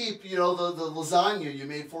do to keep, the lasagna you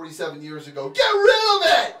made 47 years ago? Get rid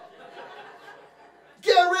of it!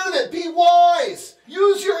 Get rid of it. Be wise.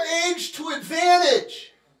 Use your age to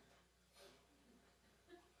advantage.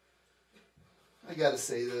 I got to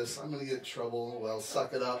say this. I'm going to get in trouble. Well,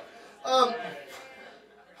 suck it up.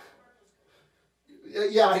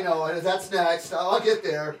 Yeah, I know. That's next. I'll get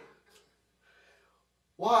there.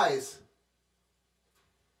 Wise.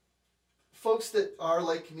 Folks that are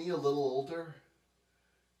like me, a little older,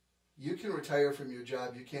 you can retire from your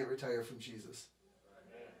job. You can't retire from Jesus.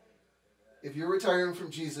 If you're retiring from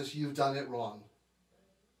Jesus, you've done it wrong.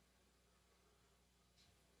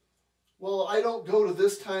 Well, I don't go to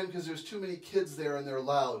this time because there's too many kids there and they're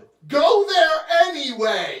loud. Go there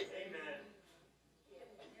anyway! Amen.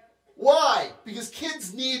 Why? Because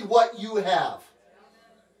kids need what you have.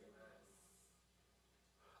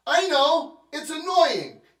 I know, it's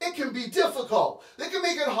annoying. It can be difficult. They can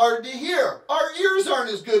make it hard to hear. Our ears aren't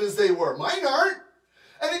as good as they were. Mine aren't.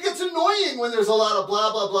 And it gets annoying when there's a lot of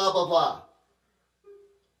blah, blah, blah, blah, blah.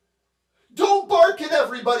 Don't bark at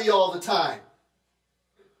everybody all the time.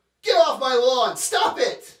 Get off my lawn. Stop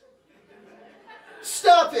it.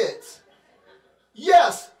 Stop it.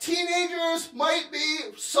 Yes, teenagers might be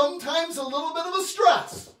sometimes a little bit of a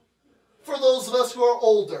stress for those of us who are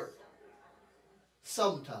older.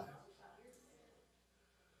 Sometimes.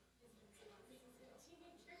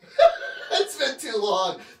 It's been too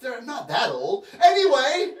long. They're not that old.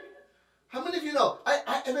 Anyway, how many of you know?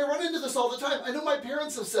 And I run into this all the time. I know my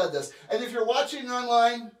parents have said this. And if you're watching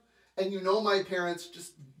online and you know my parents,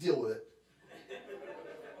 just deal with it.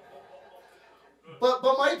 But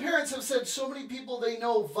my parents have said so many people they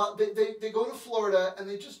know, they go to Florida and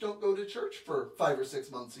they just don't go to church for 5 or 6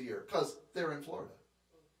 months a year because they're in Florida.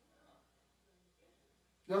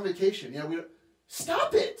 You're on vacation. Yeah,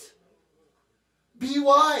 stop it. Be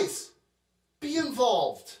wise. Be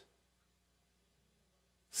involved.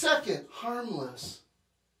 Second, harmless.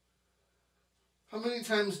 How many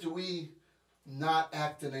times do we not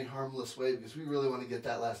act in a harmless way because we really want to get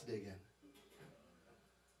that last dig in?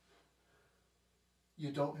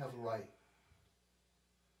 You don't have a right.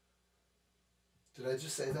 Did I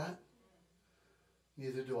just say that?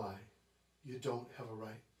 Neither do I. You don't have a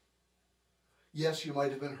right. Yes, you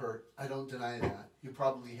might have been hurt. I don't deny that. You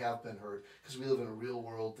probably have been hurt because we live in a real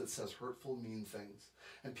world that says hurtful, mean things.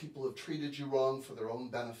 And people have treated you wrong for their own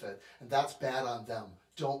benefit. And that's bad on them.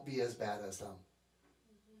 Don't be as bad as them.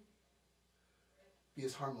 Be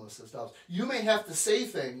as harmless as doves. You may have to say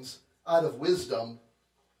things out of wisdom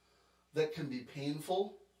that can be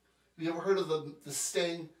painful. Have you ever heard of the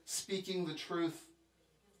saying, speaking the truth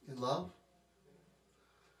in love?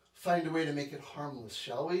 Find a way to make it harmless,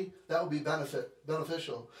 shall we? That would be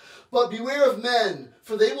beneficial. But beware of men,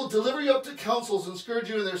 for they will deliver you up to councils and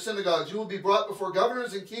scourge you in their synagogues. You will be brought before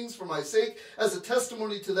governors and kings for my sake as a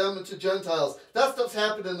testimony to them and to Gentiles. That stuff's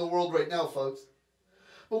happening in the world right now, folks.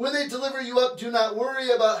 But when they deliver you up, do not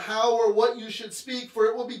worry about how or what you should speak, for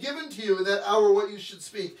it will be given to you in that hour what you should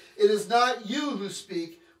speak. It is not you who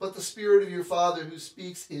speak, but the Spirit of your Father who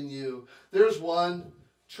speaks in you. There's one.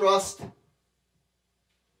 Trust.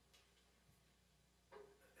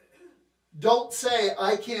 Don't say,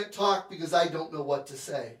 I can't talk because I don't know what to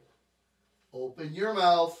say. Open your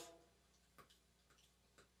mouth.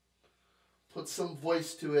 Put some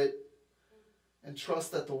voice to it. And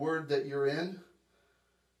trust that the word that you're in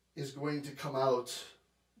is going to come out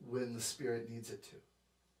when the Spirit needs it to.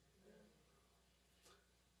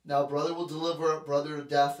 Now, brother will deliver up brother to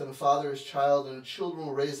death, and a father his child, and children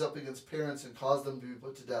will raise up against parents and cause them to be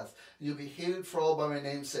put to death. And you'll be hated for all by my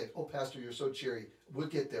name's sake. Oh, Pastor, you're so cheery. We'll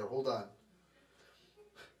get there. Hold on.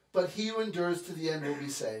 But he who endures to the end will be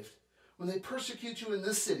saved. When they persecute you in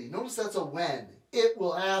this city, notice that's a when. It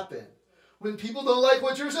will happen. When people don't like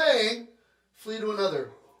what you're saying, flee to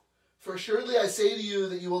another. For assuredly I say to you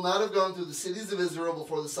that you will not have gone through the cities of Israel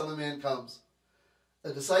before the Son of Man comes.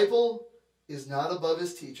 A disciple is not above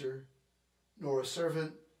his teacher, nor a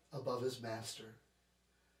servant above his master.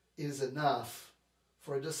 It is enough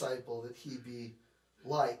for a disciple that he be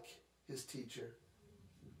like his teacher.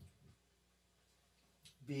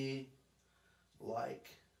 Be like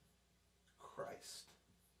Christ.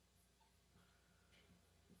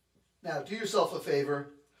 Now, do yourself a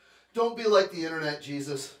favor. Don't be like the internet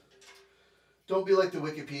Jesus. Don't be like the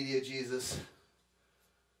Wikipedia Jesus.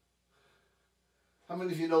 How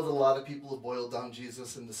many of you know that a lot of people have boiled down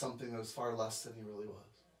Jesus into something that was far less than he really was?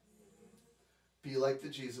 Be like the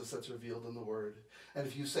Jesus that's revealed in the Word. And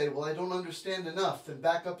if you say, well, I don't understand enough, then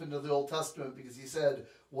back up into the Old Testament, because he said,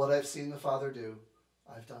 what I've seen the Father do,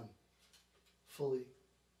 I've done. Fully.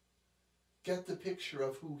 Get the picture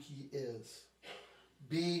of who he is.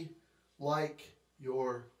 Be like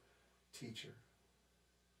your teacher.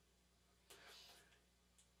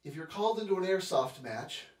 If you're called into an airsoft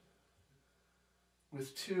match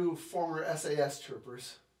with two former SAS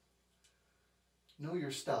troopers, know your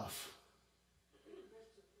stuff.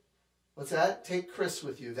 What's that? Take Chris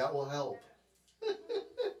with you. That will help.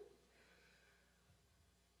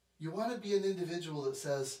 You want to be an individual that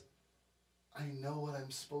says, I know what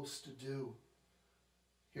I'm supposed to do.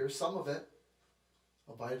 Here's some of it.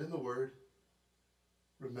 Abide in the Word.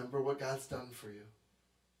 Remember what God's done for you.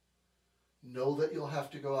 Know that you'll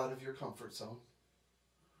have to go out of your comfort zone.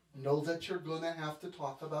 Know that you're going to have to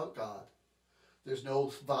talk about God. There's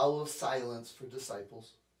no vow of silence for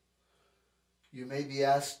disciples. You may be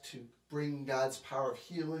asked to bring God's power of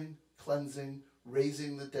healing, cleansing,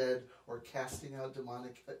 raising the dead, or casting out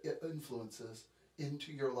demonic influences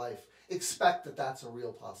into your life. Expect that that's a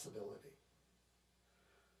real possibility.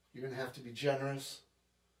 You're going to have to be generous.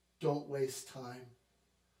 Don't waste time.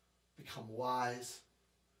 Become wise.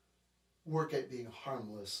 Work at being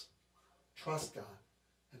harmless. Trust God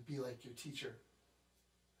and be like your teacher.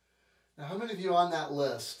 Now, how many of you on that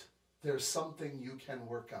list, there's something you can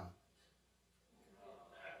work on?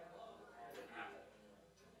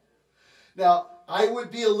 Now, I would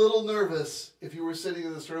be a little nervous if you were sitting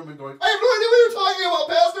in this room and going, I have no idea what you're talking about,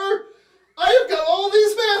 Pastor. I have got all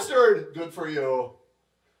these mastered. Good for you.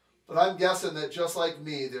 But I'm guessing that just like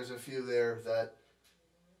me, there's a few there that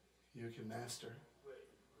you can master.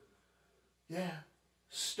 Yeah.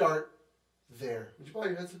 Start there. Would you bow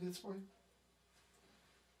your heads with me this morning?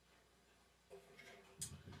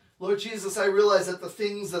 Lord Jesus, I realize that the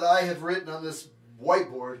things that I have written on this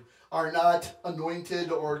whiteboard are not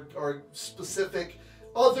anointed or specific,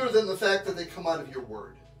 other than the fact that they come out of your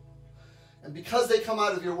word. And because they come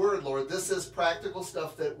out of your word, Lord, this is practical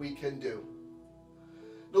stuff that we can do.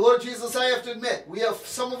 Now, Lord Jesus, I have to admit, we have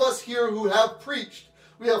some of us here who have preached.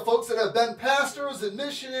 We have folks that have been pastors and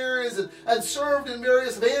missionaries and served in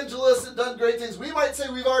various evangelists and done great things. We might say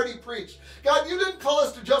we've already preached. God, you didn't call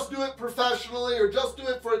us to just do it professionally or just do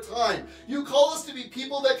it for a time. You call us to be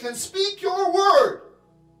people that can speak your word.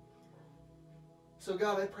 So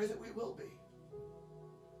God, I pray that we will be.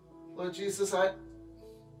 Lord Jesus, I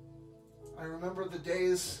remember the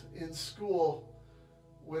days in school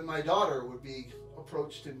when my daughter would be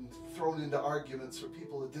approached and thrown into arguments for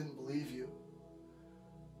people that didn't believe you.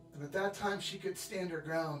 And at that time, she could stand her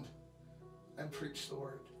ground and preach the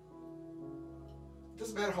word. It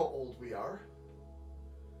doesn't matter how old we are.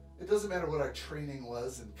 It doesn't matter what our training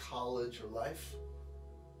was in college or life.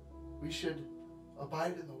 We should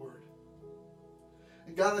abide in the word.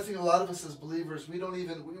 And God, I think a lot of us as believers, we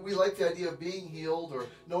like the idea of being healed or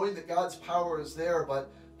knowing that God's power is there,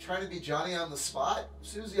 but trying to be Johnny on the spot,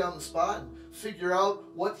 Susie on the spot, and figure out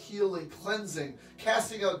what healing, cleansing,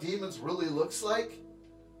 casting out demons really looks like.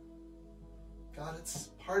 God, it's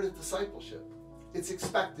part of discipleship. It's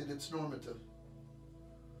expected. It's normative.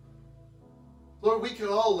 Lord, we can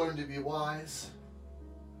all learn to be wise.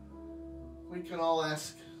 We can all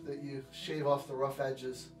ask that you shave off the rough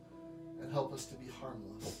edges and help us to be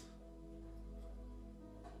harmless.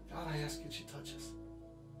 God, I ask that you touch us.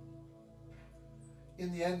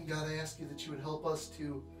 In the end, God, I ask you that you would help us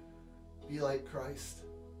to be like Christ.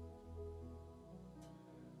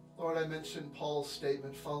 Lord, I mentioned Paul's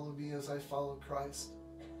statement, follow me as I follow Christ.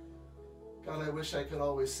 God, I wish I could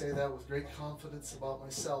always say that with great confidence about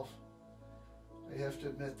myself. I have to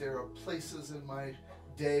admit there are places in my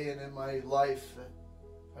day and in my life that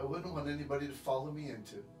I wouldn't want anybody to follow me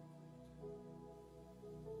into.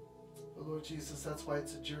 But Lord Jesus, that's why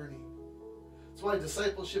it's a journey. That's why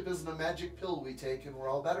discipleship isn't a magic pill we take and we're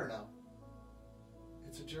all better now.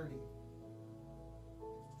 It's a journey.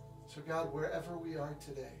 So God, wherever we are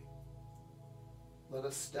today, let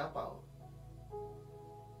us step out.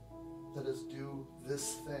 Let us do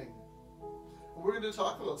this thing. And we're going to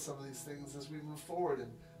talk about some of these things as we move forward. And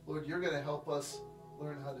Lord, you're going to help us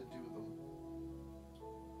learn how to do them.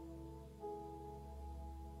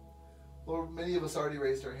 Lord, many of us already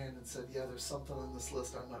raised our hand and said, yeah, there's something on this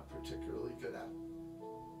list I'm not particularly good at.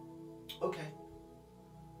 Okay.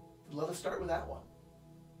 Let us start with that one.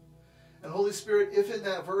 And Holy Spirit, if in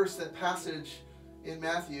that verse, that passage in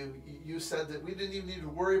Matthew, you said that we didn't even need to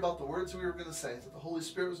worry about the words we were going to say, that the Holy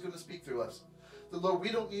Spirit was going to speak through us, then Lord,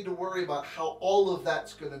 we don't need to worry about how all of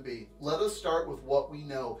that's going to be. Let us start with what we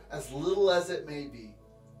know, as little as it may be.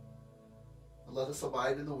 And let us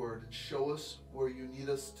abide in the Word and show us where you need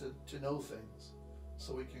us to know things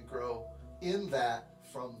so we can grow in that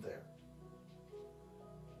from there.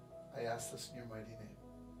 I ask this in your mighty name.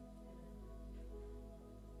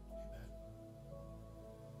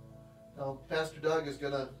 Now, Pastor Doug is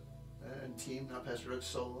going to, and team, not Pastor Doug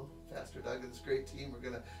solo, Pastor Doug and this great team are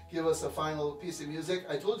going to give us a final piece of music.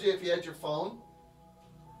 I told you if you had your phone,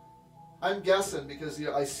 I'm guessing because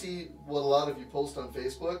I see what a lot of you post on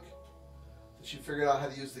Facebook, that you figured out how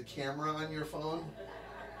to use the camera on your phone.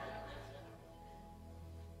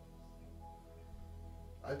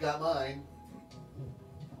 I've got mine.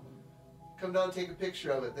 Come down and take a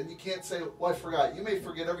picture of it. Then you can't say, well, I forgot. You may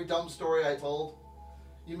forget every dumb story I told.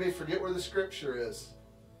 You may forget where the scripture is.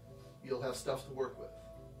 You'll have stuff to work with.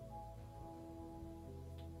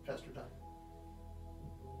 Pastor Doug.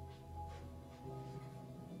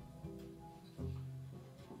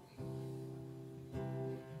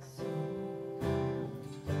 It's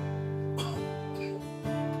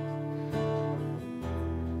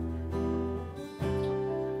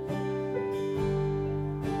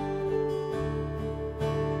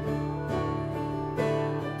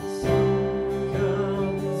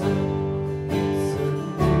a new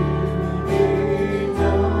day.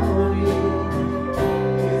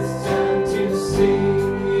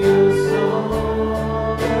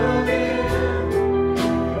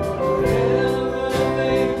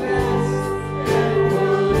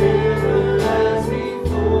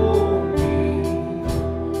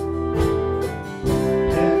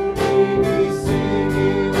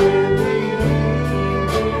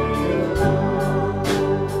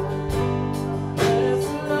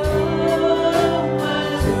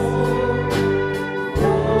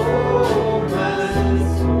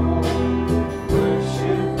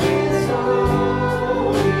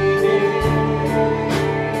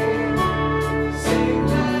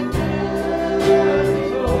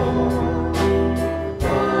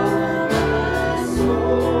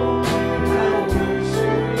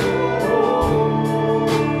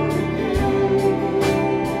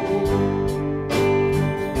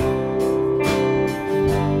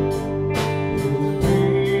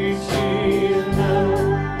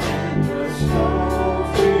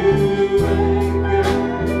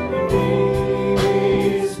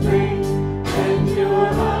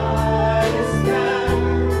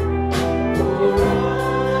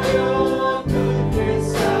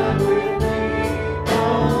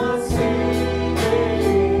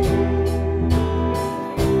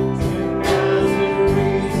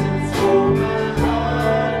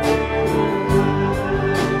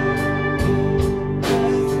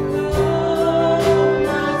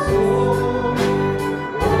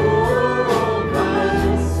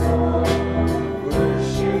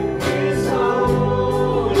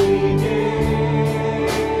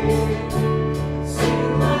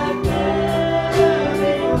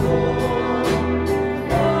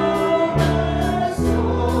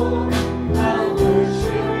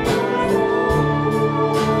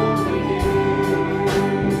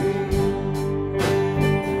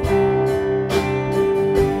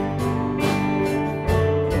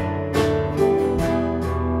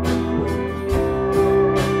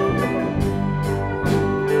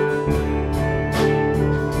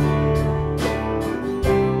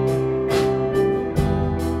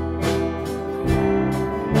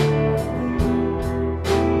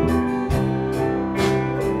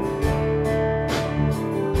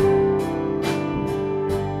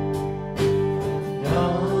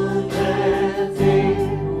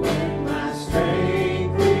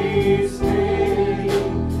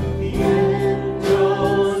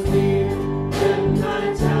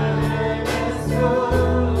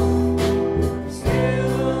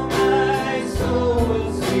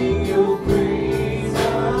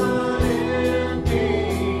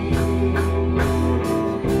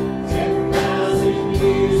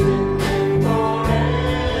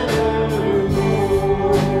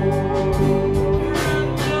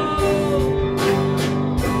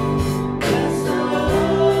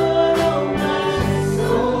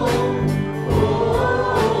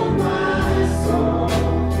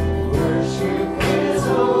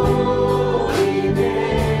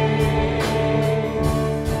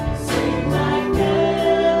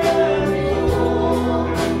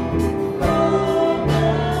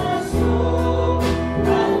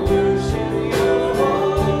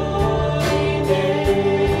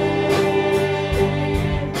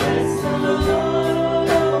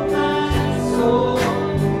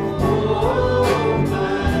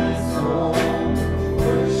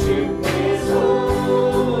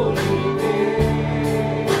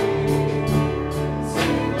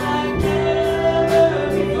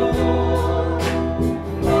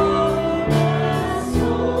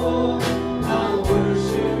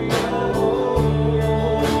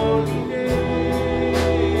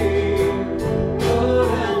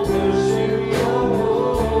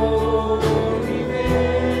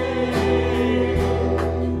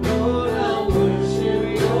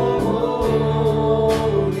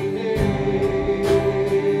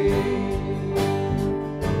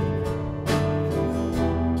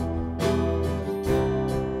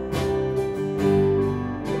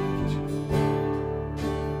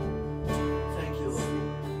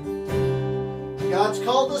 God's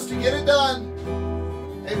called us to get it done.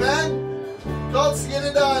 Amen? Called us to get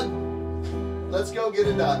it done. Let's go get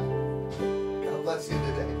it done. God bless you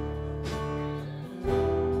today.